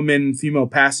into a female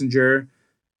passenger.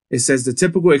 It says the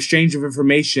typical exchange of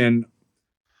information.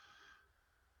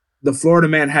 The Florida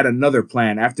man had another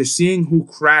plan. After seeing who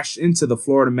crashed into the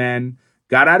Florida man,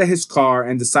 got out of his car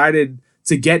and decided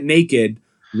to get naked.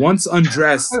 Once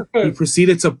undressed, he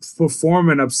proceeded to perform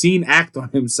an obscene act on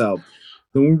himself.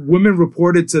 The women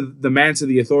reported the man to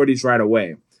the authorities right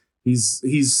away. He's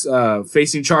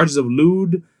facing charges of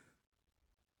lewd.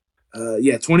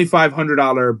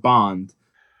 $2,500 bond.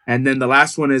 And then the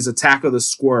last one is attack of the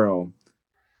squirrel.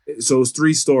 So it's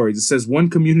 3 stories. It says one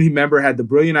community member had the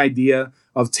brilliant idea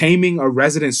of taming a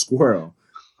resident squirrel.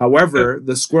 However,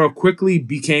 the squirrel quickly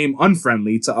became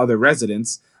unfriendly to other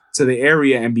residents to the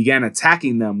area and began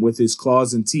attacking them with his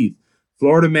claws and teeth.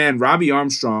 Florida man Robbie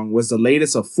Armstrong was the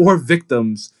latest of 4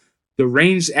 victims. The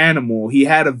deranged animal, he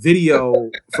had a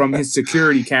video from his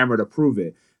security camera to prove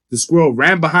it. The squirrel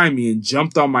ran behind me and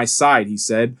jumped on my side, he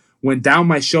said. Went down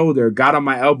my shoulder, got on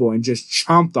my elbow, and just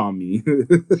chomped on me.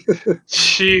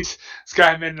 Jeez, this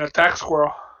guy made an attack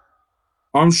squirrel.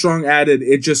 Armstrong added,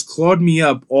 it just clawed me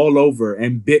up all over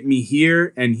and bit me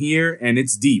here, and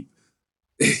it's deep.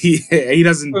 He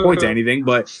doesn't point to anything,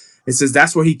 but it says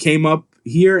that's where he came up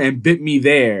here and bit me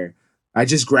there. I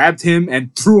just grabbed him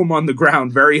and threw him on the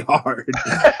ground very hard.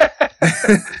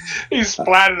 He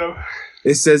splattered him.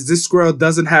 It says this squirrel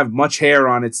doesn't have much hair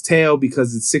on its tail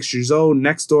because it's 6 years old.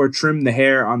 Next door trimmed the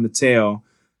hair on the tail,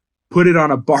 put it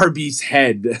on a Barbie's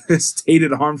head,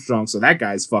 stated Armstrong. So that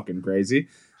guy's fucking crazy.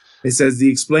 It says he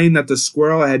explained that the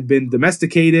squirrel had been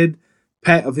domesticated,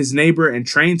 pet of his neighbor, and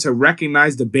trained to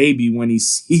recognize the baby when he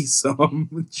sees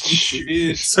him.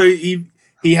 So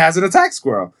he has an attack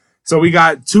squirrel. So we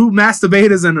got 2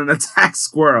 masturbators and an attack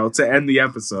squirrel to end the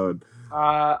episode.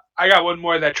 I got one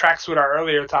more that tracks with our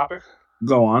earlier topic.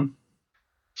 Go on.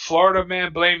 Florida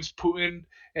man blames Putin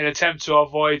in attempt to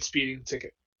avoid speeding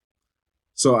ticket.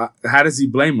 So how does he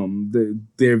blame them?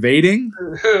 They're evading?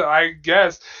 I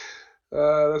guess.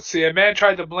 Let's see. A man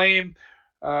tried to blame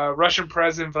Russian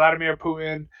President Vladimir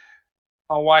Putin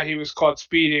on why he was caught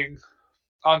speeding.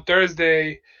 On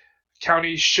Thursday,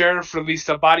 county sheriff released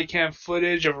a body cam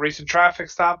footage of a recent traffic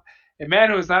stop. A man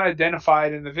who was not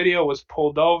identified in the video was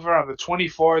pulled over on the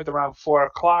 24th around 4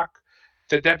 o'clock.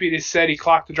 The deputy said he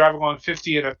clocked the driver going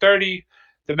 50 and a 30.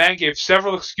 The man gave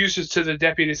several excuses to the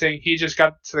deputy, saying he just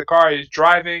got to the car. He's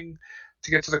driving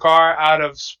to get to the car out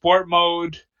of sport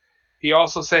mode. He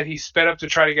also said he sped up to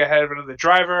try to get ahead of another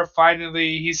driver.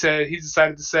 Finally, he said he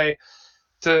decided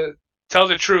to tell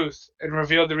the truth and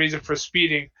reveal the reason for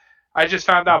speeding. I just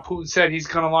found out Putin said he's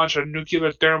going to launch a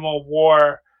nuclear thermal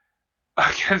war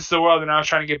against the world, and I was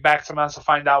trying to get back to Mass to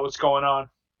find out what's going on.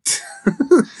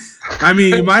 I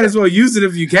mean, you might as well use it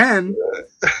if you can.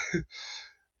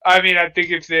 I mean, I think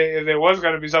if there was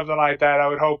going to be something like that, I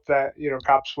would hope that,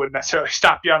 cops wouldn't necessarily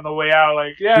stop you on the way out.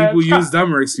 Like, yeah, people use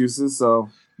dumber excuses, so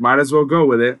might as well go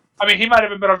with it. I mean, he might have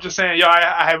been better off just saying,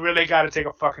 I really got to take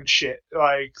a fucking shit.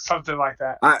 Like, something like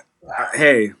that.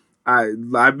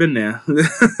 I've been there.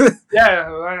 Yeah,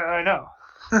 I know.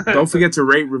 Don't forget to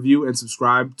rate, review, and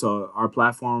subscribe to our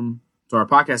platform, to our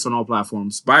podcast on all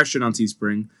platforms. Buy our shit on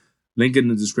Teespring. Link in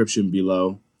the description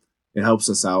below. It helps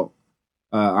us out.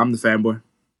 I'm the fanboy.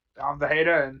 I'm the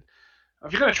hater, and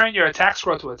if you're gonna train your attack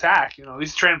squirrel to attack, at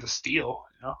least train him to steal.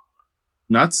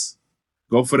 Nuts.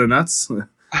 Go for the nuts.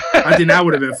 I think that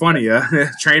would have been funnier.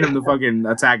 Train him to fucking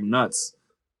attack nuts.